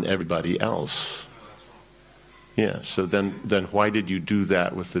privateness on everybody else? Yeah, so then why did you do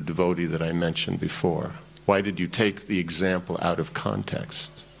that with the devotee that I mentioned before? Why did you take the example out of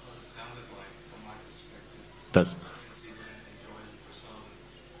context? Well, it sounded like, from my perspective, That's, since he didn't enjoy it for some,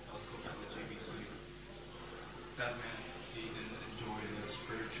 I was going to the GBC. That meant he didn't enjoy the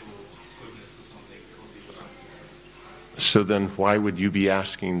spiritual goodness or something because he was unprepared. so then why would you be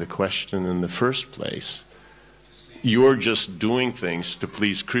asking the question in the first place? You're just doing things to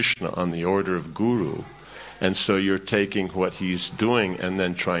please Krishna on the order of Guru. And so you're taking what he's doing and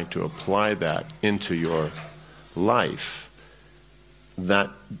then trying to apply that into your life.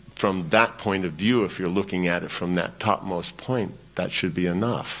 That, from that point of view, if you're looking at it from that topmost point, that should be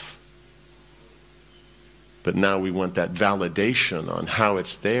enough. But now we want that validation on how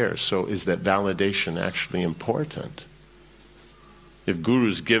it's there. So is that validation actually important? If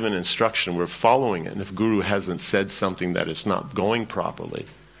Guru's given instruction, we're following it. And if Guru hasn't said something that it's not going properly,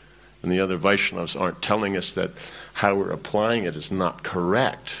 and the other Vaishnavas aren't telling us that how we're applying it is not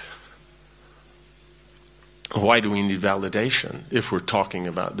correct, why do we need validation if we're talking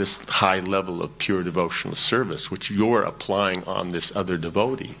about this high level of pure devotional service, which you're applying on this other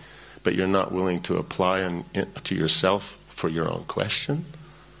devotee, but you're not willing to apply to yourself for your own question?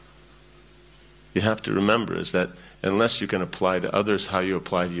 You have to remember is that unless you can apply to others how you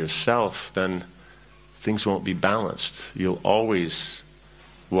apply to yourself, then things won't be balanced. You'll always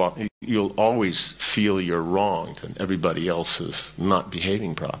feel you're wronged and everybody else is not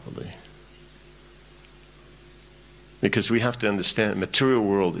behaving properly. Because we have to understand the material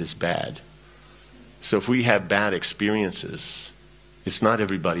world is bad. So if we have bad experiences, it's not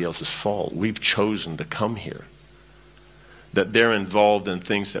everybody else's fault. We've chosen to come here. That they're involved in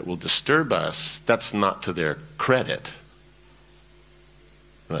things that will disturb us, that's not to their credit.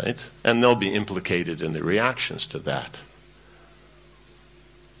 Right? And they'll be implicated in the reactions to that.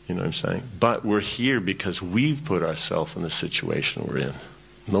 You know what I'm saying? But we're here because we've put ourselves in the situation we're in.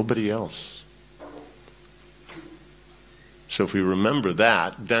 Nobody else. So if we remember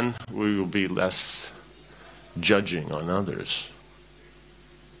that, then we will be less judging on others.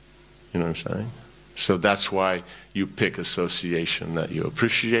 You know what I'm saying? So that's why you pick association that you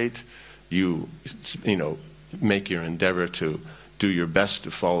appreciate. You make your endeavor to do your best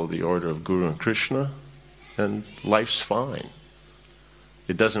to follow the order of Guru and Krishna, and life's fine.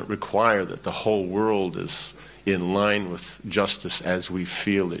 It doesn't require that the whole world is in line with justice as we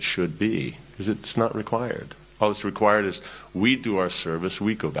feel it should be, because it's not required. All that's required is we do our service,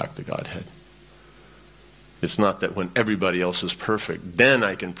 we go back to Godhead. It's not that when everybody else is perfect, then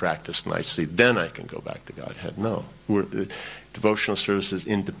I can practice nicely, then I can go back to Godhead. No. Devotional service is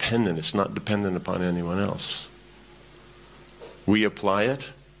independent. It's not dependent upon anyone else. We apply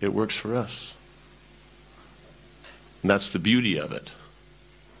it, it works for us. And that's the beauty of it.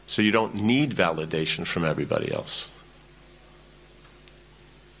 So you don't need validation from everybody else.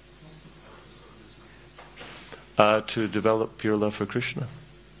 To develop pure love for Krishna.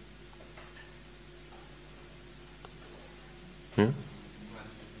 Yeah?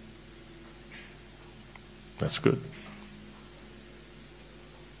 That's good.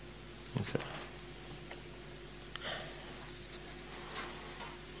 Okay.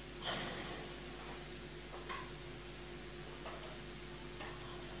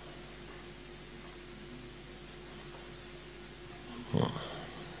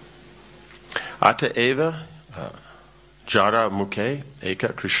 Ata eva jara mukhe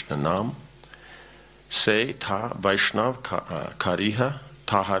eka Krishna nam se ta Vaishnav kariha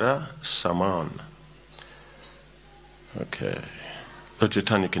tahara saman. Okay. Lord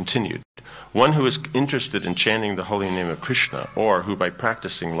Chaitanya continued. One who is interested in chanting the holy name of Krishna, or who by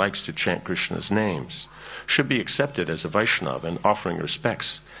practicing likes to chant Krishna's names, should be accepted as a Vaishnava and offering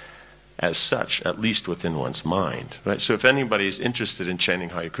respects as such, at least within one's mind. Right? So if anybody is interested in chanting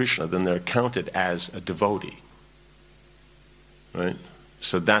Hare Krishna, then they're counted as a devotee. Right?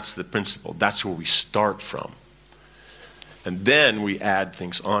 So that's the principle. That's where we start from. And then we add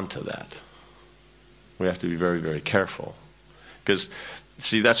things onto that. We have to be very, very careful. Because,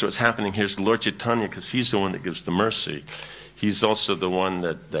 see, that's what's happening here is the Lord Chaitanya, because he's the one that gives the mercy. He's also the one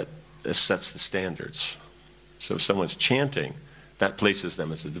that sets the standards. So if someone's chanting, that places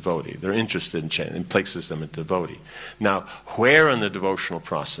them as a devotee. They're interested in chanting and places them as a devotee. Now, where in the devotional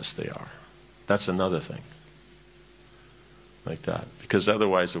process they are, that's another thing. Like that. Because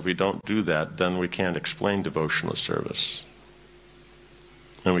otherwise, if we don't do that, then we can't explain devotional service.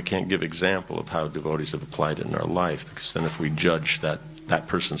 And we can't give example of how devotees have applied it in our life, because then if we judge that that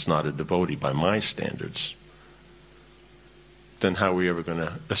person's not a devotee by my standards, then how are we ever going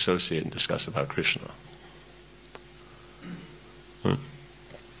to associate and discuss about Krishna?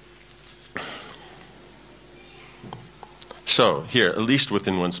 So, here, at least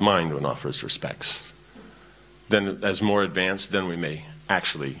within one's mind one offers respects. Then, as more advanced, then we may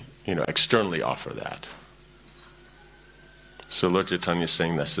actually, externally offer that. So Lord Chaitanya is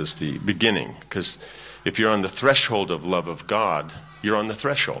saying this is the beginning, because if you're on the threshold of love of God, you're on the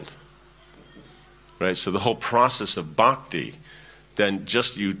threshold. Right? So the whole process of bhakti, then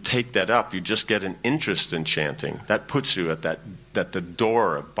just you take that up, you just get an interest in chanting. That puts you at the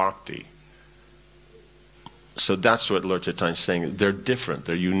door of bhakti. So that's what Lord Chaitanya is saying. They're different,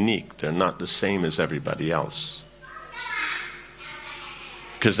 they're unique, they're not the same as everybody else.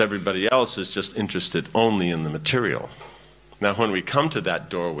 Because everybody else is just interested only in the material. Now when we come to that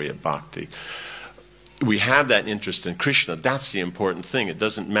doorway of bhakti, we have that interest in Krishna. That's the important thing. It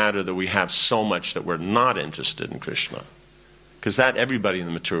doesn't matter that we have so much that we're not interested in Krishna. Because that everybody in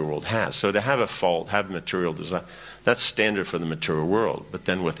the material world has. So to have a fault, have material desire, that's standard for the material world. But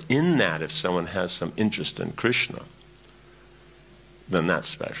then within that, if someone has some interest in Krishna, then that's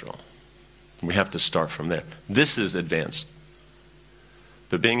special. We have to start from there. This is advanced.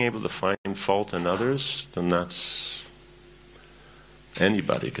 But being able to find fault in others, then that's...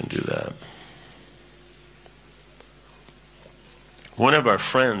 anybody can do that. One of our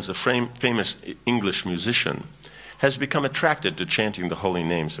friends, a famous English musician, has become attracted to chanting the holy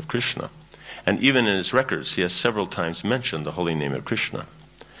names of Krishna. And even in his records, he has several times mentioned the holy name of Krishna.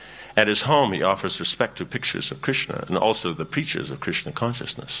 At his home, he offers respect to pictures of Krishna and also the preachers of Krishna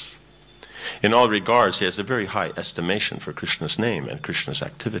consciousness. In all regards, he has a very high estimation for Krishna's name and Krishna's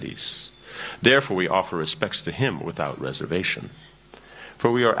activities. Therefore, we offer respects to him without reservation.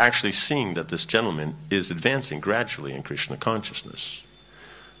 For we are actually seeing that this gentleman is advancing gradually in Krishna consciousness.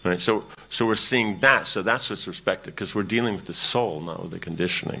 Right? So we're seeing that, so that's what's respected, because we're dealing with the soul, not with the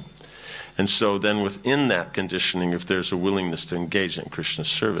conditioning. And so then within that conditioning, if there's a willingness to engage in Krishna's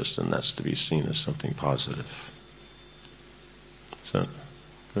service, then that's to be seen as something positive. Is that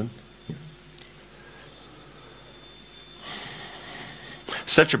good? Yeah.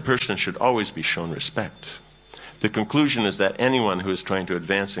 Such a person should always be shown respect. The conclusion is that anyone who is trying to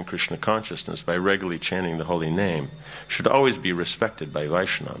advance in Krishna consciousness by regularly chanting the holy name should always be respected by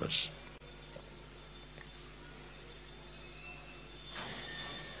Vaishnavas.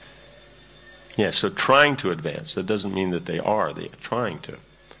 Yeah, so trying to advance, that doesn't mean that they are trying to.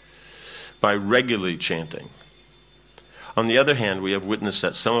 By regularly chanting. On the other hand, we have witnessed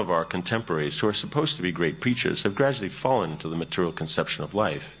that some of our contemporaries who are supposed to be great preachers have gradually fallen into the material conception of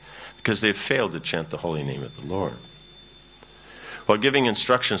life, because they have failed to chant the holy name of the Lord. While giving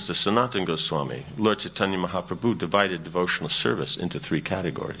instructions to Sanatana Goswami, Lord Chaitanya Mahaprabhu divided devotional service into three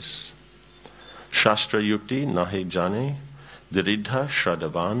categories. Shastra Yukti Nahe Jane, Diridha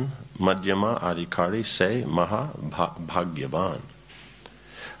Shraddhavan, Madhyama Adhikari Se Maha Bhagyavan.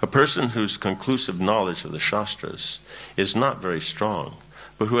 A person whose conclusive knowledge of the Shastras is not very strong,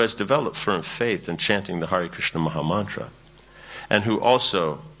 but who has developed firm faith in chanting the Hare Krishna Mahamantra, and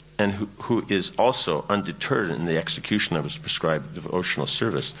who is also undeterred in the execution of his prescribed devotional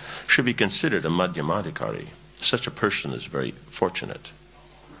service, should be considered a Madhyamadikari. Such a person is very fortunate.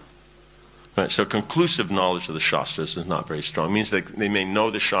 Right, so conclusive knowledge of the Shastras is not very strong. It means they may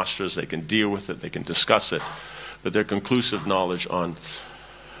know the Shastras, they can deal with it, they can discuss it, but their conclusive knowledge on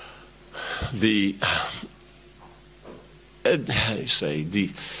the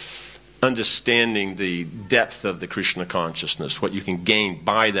understanding the depth of the Krishna consciousness, what you can gain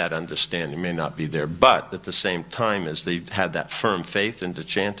by that understanding may not be there. But at the same time as they had that firm faith into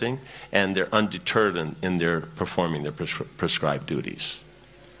chanting, and they're undeterred in their performing their prescribed duties.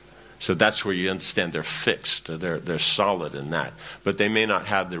 So that's where you understand they're fixed, they're solid in that. But they may not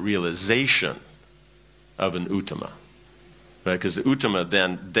have the realization of an Uttama. Right? Because the Uttama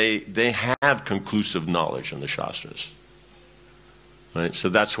then, they have conclusive knowledge in the Shastras. Right? So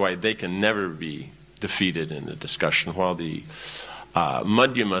that's why they can never be defeated in a discussion, while the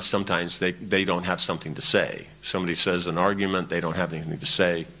Madhyama, sometimes they don't have something to say. Somebody says an argument, they don't have anything to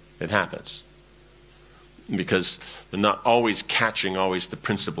say, it happens. Because they're not always catching the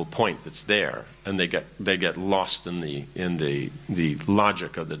principal point that's there, and they get lost in the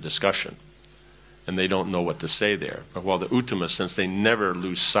logic of the discussion, and they don't know what to say there. But while the Uttama, since they never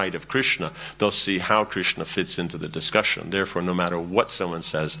lose sight of Krishna, they'll see how Krishna fits into the discussion. Therefore, no matter what someone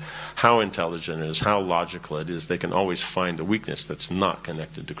says, how intelligent it is, how logical it is, they can always find the weakness that's not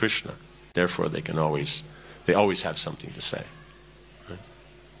connected to Krishna. Therefore, they always have something to say.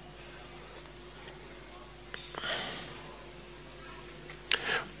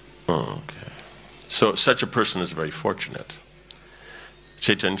 Okay. So such a person is very fortunate.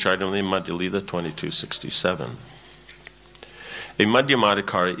 Chaitanya Charitamrita Madhya Lila 2267. A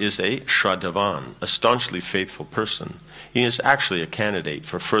Madhyamadikari is a Shraddhavan, a staunchly faithful person. He is actually a candidate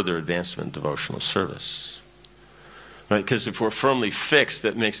for further advancement in devotional service. Right? Because if we're firmly fixed,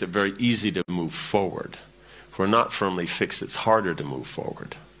 that makes it very easy to move forward. If we're not firmly fixed, it's harder to move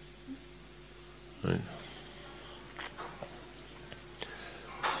forward. Right?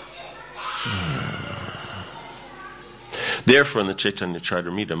 Therefore, in the Chaitanya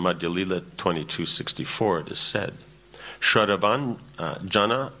Charitamrita Madhya Lila 2264, it is said, Shraddhavan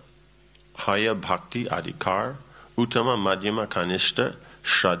Jana Haya Bhakti Adhikar Uttama Madhyama Kanishta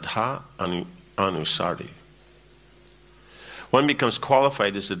Shraddha Anusari. One becomes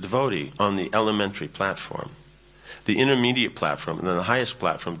qualified as a devotee on the elementary platform, the intermediate platform, and then the highest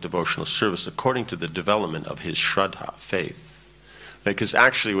platform of devotional service according to the development of his Shraddha, faith. Because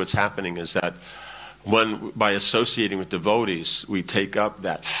actually what's happening is that by associating with devotees, we take up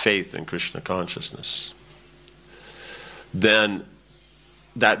that faith in Krishna consciousness. Then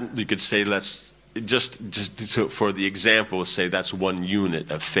that you could say, let's just for the example, say that's one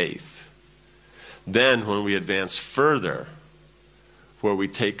unit of faith. Then when we advance further, where we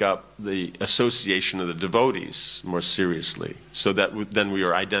take up the association of the devotees more seriously, so that then we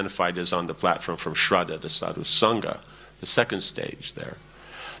are identified as on the platform from Shraddha to Sadhu Sangha, the second stage there.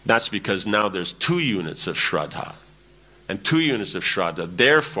 That's because now there's 2 units of Shraddha. And 2 units of Shraddha,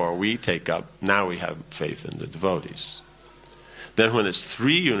 therefore now we have faith in the devotees. Then when it's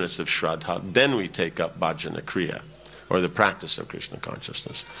 3 units of Shraddha, then we take up Bhajana Kriya, or the practice of Krishna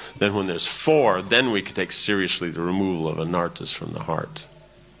consciousness. Then when there's 4, then we can take seriously the removal of anarthas from the heart.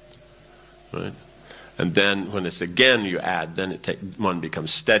 Right? And then when it's again you add, then one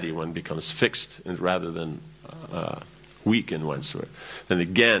becomes steady, one becomes fixed, rather than weak in one sort.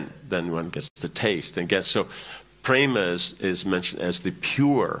 Then one gets to taste and gets. So prema is mentioned as the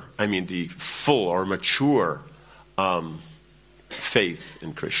the full or mature faith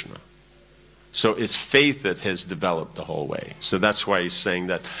in Krishna. So it's faith that has developed the whole way. So that's why he's saying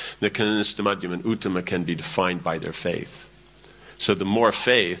that the Kanishta, Madhyama, and Uttama can be defined by their faith. So the more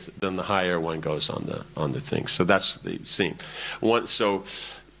faith, then the higher one goes on the thing. So that's the scene.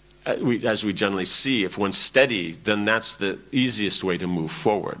 As we generally see, if one's steady, then that's the easiest way to move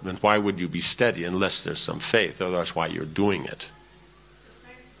forward. And why would you be steady unless there's some faith? Otherwise, why you're doing it?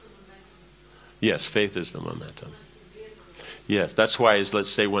 Yes, faith is the momentum. Yes, that's why, let's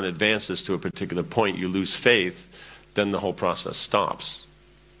say one advances to a particular point, you lose faith, then the whole process stops.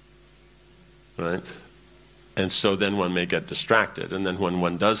 Right? And so then one may get distracted. And then when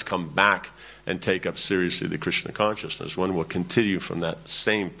one does come back and take up seriously the Krishna consciousness, one will continue from that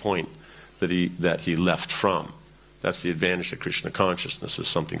same point that he left from. That's the advantage of Krishna consciousness, is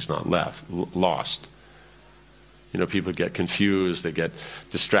something's not lost. People get confused, they get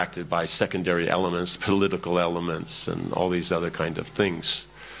distracted by secondary elements, political elements, and all these other kind of things,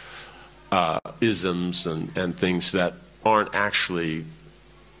 isms and things that aren't actually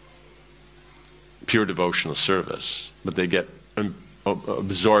pure devotional service, but they get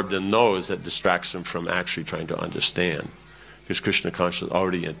absorbed in those that distracts them from actually trying to understand. Because Krishna consciousness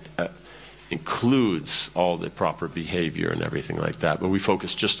already includes all the proper behavior and everything like that. But we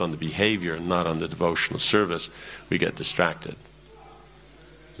focus just on the behavior and not on the devotional service. We get distracted.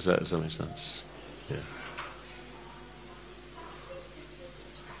 Does that make sense? Yeah.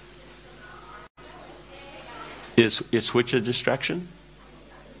 Is which a distraction?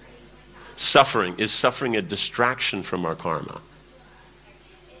 Suffering. Is suffering a distraction from our karma?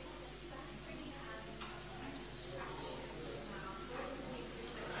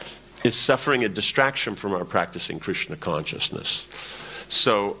 Is suffering a distraction from our practicing Krishna consciousness?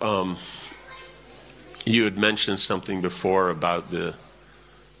 So, you had mentioned something before about the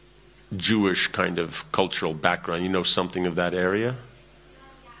Jewish kind of cultural background. You know something of that area?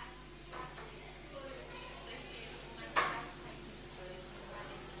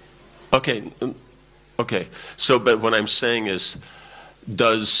 Okay. So, but what I'm saying is,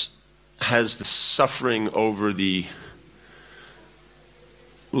 has the suffering over the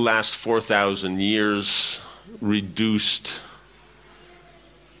last 4,000 years reduced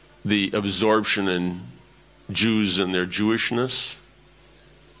the absorption in Jews and their Jewishness?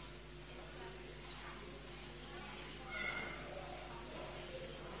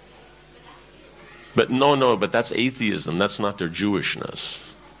 But but that's atheism. That's not their Jewishness.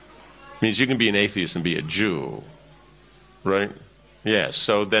 It means you can be an atheist and be a Jew, right? Yeah,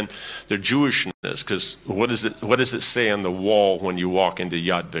 so then their Jewishness, because what does it say on the wall when you walk into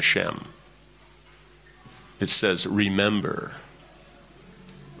Yad Vashem? It says, remember.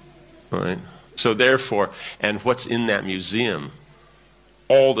 Right? So therefore, and what's in that museum?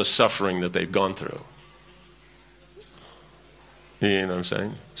 All the suffering that they've gone through. You know what I'm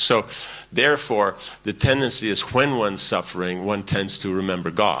saying? So, therefore, the tendency is when one's suffering, one tends to remember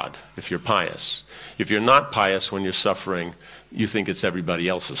God, if you're pious. If you're not pious when you're suffering, you think it's everybody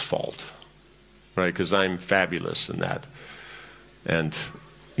else's fault. Right? Because I'm fabulous in that. And,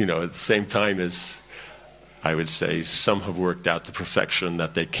 at the same time as, I would say, some have worked out the perfection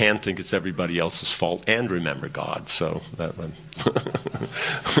that they can think it's everybody else's fault and remember God. So, that one...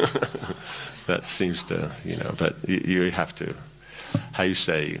 that seems to, but you have to... How you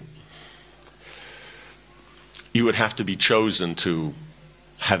say, you would have to be chosen to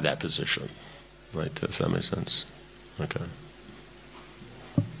have that position, right? Does that make sense? Okay.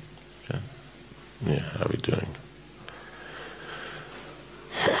 Yeah, how are we doing?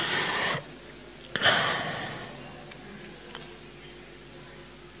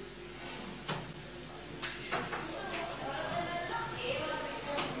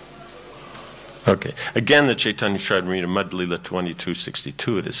 Okay. Again, the Chaitanya Charitamrita Madhya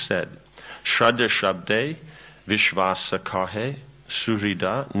 2262, it is said, Shraddha Shabde Vishvasa Kahe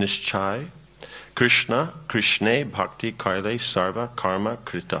Surida Nischay Krishna Krishne Bhakti Kaile Sarva Karma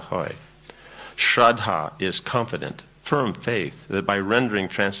Krita Hoy. Shraddha is confident, firm faith that by rendering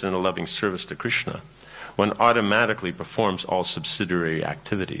transcendental loving service to Krishna, one automatically performs all subsidiary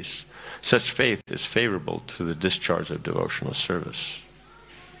activities. Such faith is favorable to the discharge of devotional service.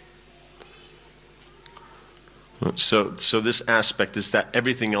 So this aspect is that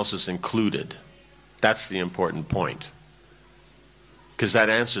everything else is included. That's the important point. Because that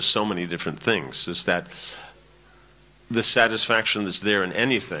answers so many different things. Is that the satisfaction that's there in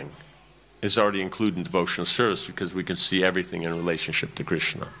anything is already included in devotional service because we can see everything in relationship to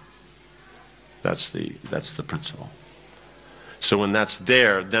Krishna. That's the principle. So when that's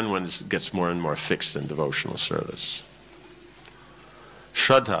there, then one gets more and more fixed in devotional service.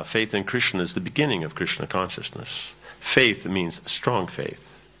 Shraddha, faith in Krishna, is the beginning of Krishna consciousness. Faith means strong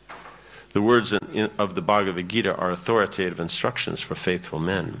faith. The words of the Bhagavad Gita are authoritative instructions for faithful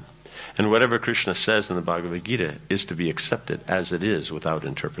men. And whatever Krishna says in the Bhagavad Gita is to be accepted as it is without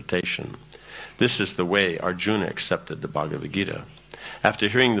interpretation. This is the way Arjuna accepted the Bhagavad Gita. After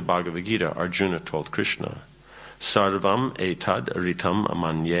hearing the Bhagavad Gita, Arjuna told Krishna, Sarvam etad ritam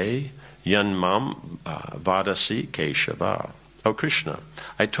amanye yanmam vadasi keshava. O Krishna,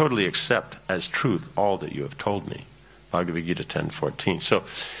 I totally accept as truth all that you have told me. Bhagavad Gita 10:14. So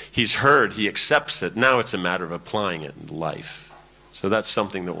he's heard, he accepts it. Now it's a matter of applying it in life. So that's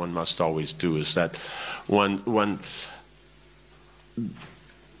something that one must always do, is that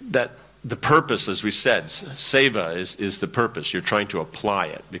that the purpose, as we said, seva is the purpose. You're trying to apply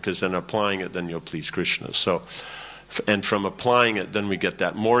it, because then applying it, then you'll please Krishna. So, and from applying it, then we get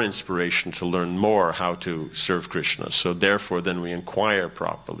that more inspiration to learn more how to serve Krishna. So therefore, then we inquire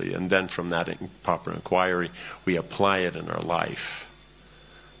properly, and then from that proper inquiry, we apply it in our life.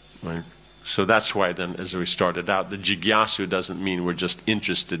 Right? So that's why then, as we started out, the jigyasu doesn't mean we're just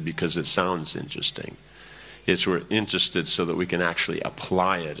interested because it sounds interesting. It's we're interested so that we can actually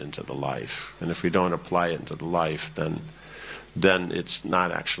apply it into the life. And if we don't apply it into the life, then it's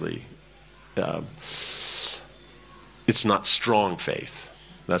not actually, it's not strong faith.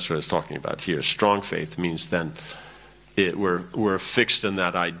 That's what it's talking about here. Strong faith means then we're fixed in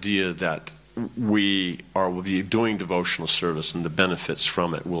that idea that will be doing devotional service and the benefits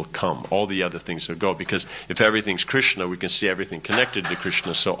from it will come. All the other things will go. Because if everything's Krishna, we can see everything connected to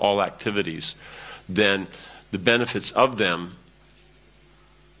Krishna, so all activities, then the benefits of them,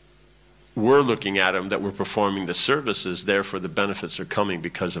 we're looking at them, that we're performing the services, therefore the benefits are coming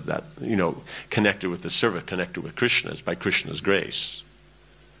because of that, connected with the service, connected with Krishna, it's by Krishna's grace.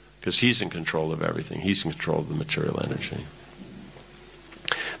 Because he's in control of everything. He's in control of the material energy.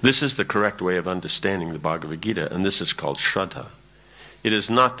 This is the correct way of understanding the Bhagavad Gita, and this is called Shraddha. It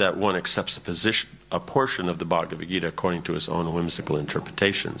is not that one accepts a portion of the Bhagavad Gita according to his own whimsical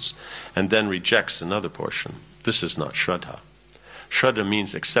interpretations, and then rejects another portion. This is not Shraddha. Shraddha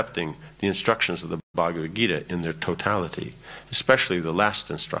means accepting the instructions of the Bhagavad Gita in their totality, especially the last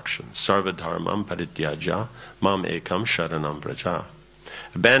instruction, Sarva dharmam parityaja mam ekam sharanam braja.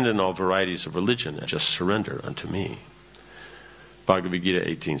 Abandon all varieties of religion and just surrender unto me. Bhagavad Gita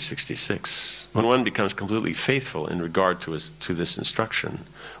 1866. When one becomes completely faithful in regard to this instruction,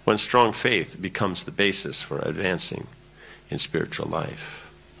 one's strong faith becomes the basis for advancing in spiritual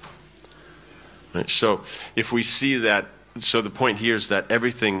life. Right? So if we see that, so the point here is that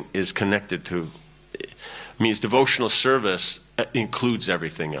everything is connected to, means devotional service includes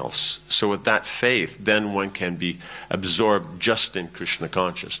everything else. So with that faith, then one can be absorbed just in Krishna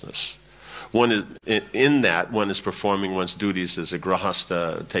consciousness. One is performing one's duties as a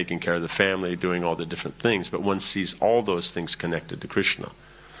grahasta, taking care of the family, doing all the different things, but one sees all those things connected to Krishna.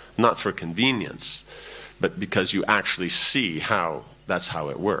 Not for convenience, but because you actually see how that's how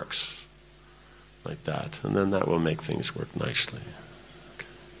it works. Like that. And then that will make things work nicely. Okay.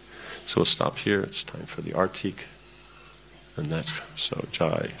 So we'll stop here. It's time for the Artik. And that's, so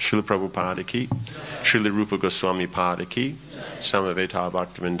Jai. Srila Prabhupada ki, Srila Rupa Goswami Pada ki, Samaveta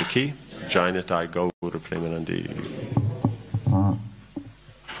Bhaktivinda ki, Jai Nitai Gaura Premanandi.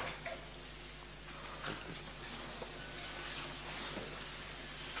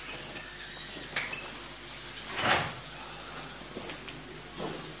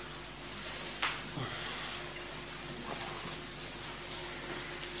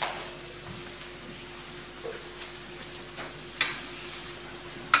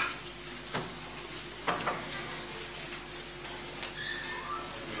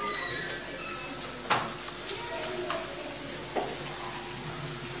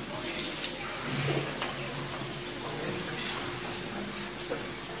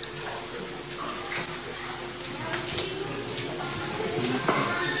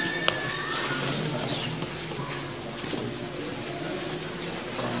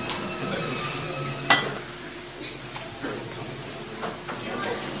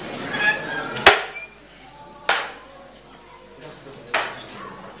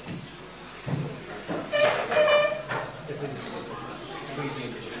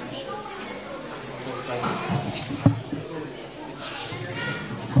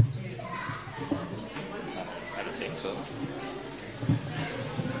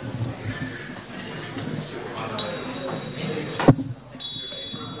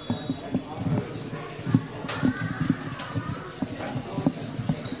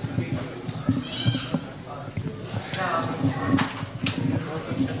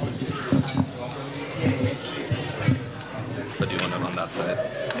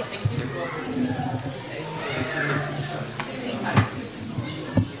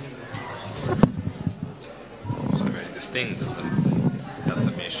 Thing has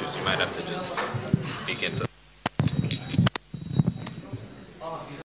some issues. You might have to just speak into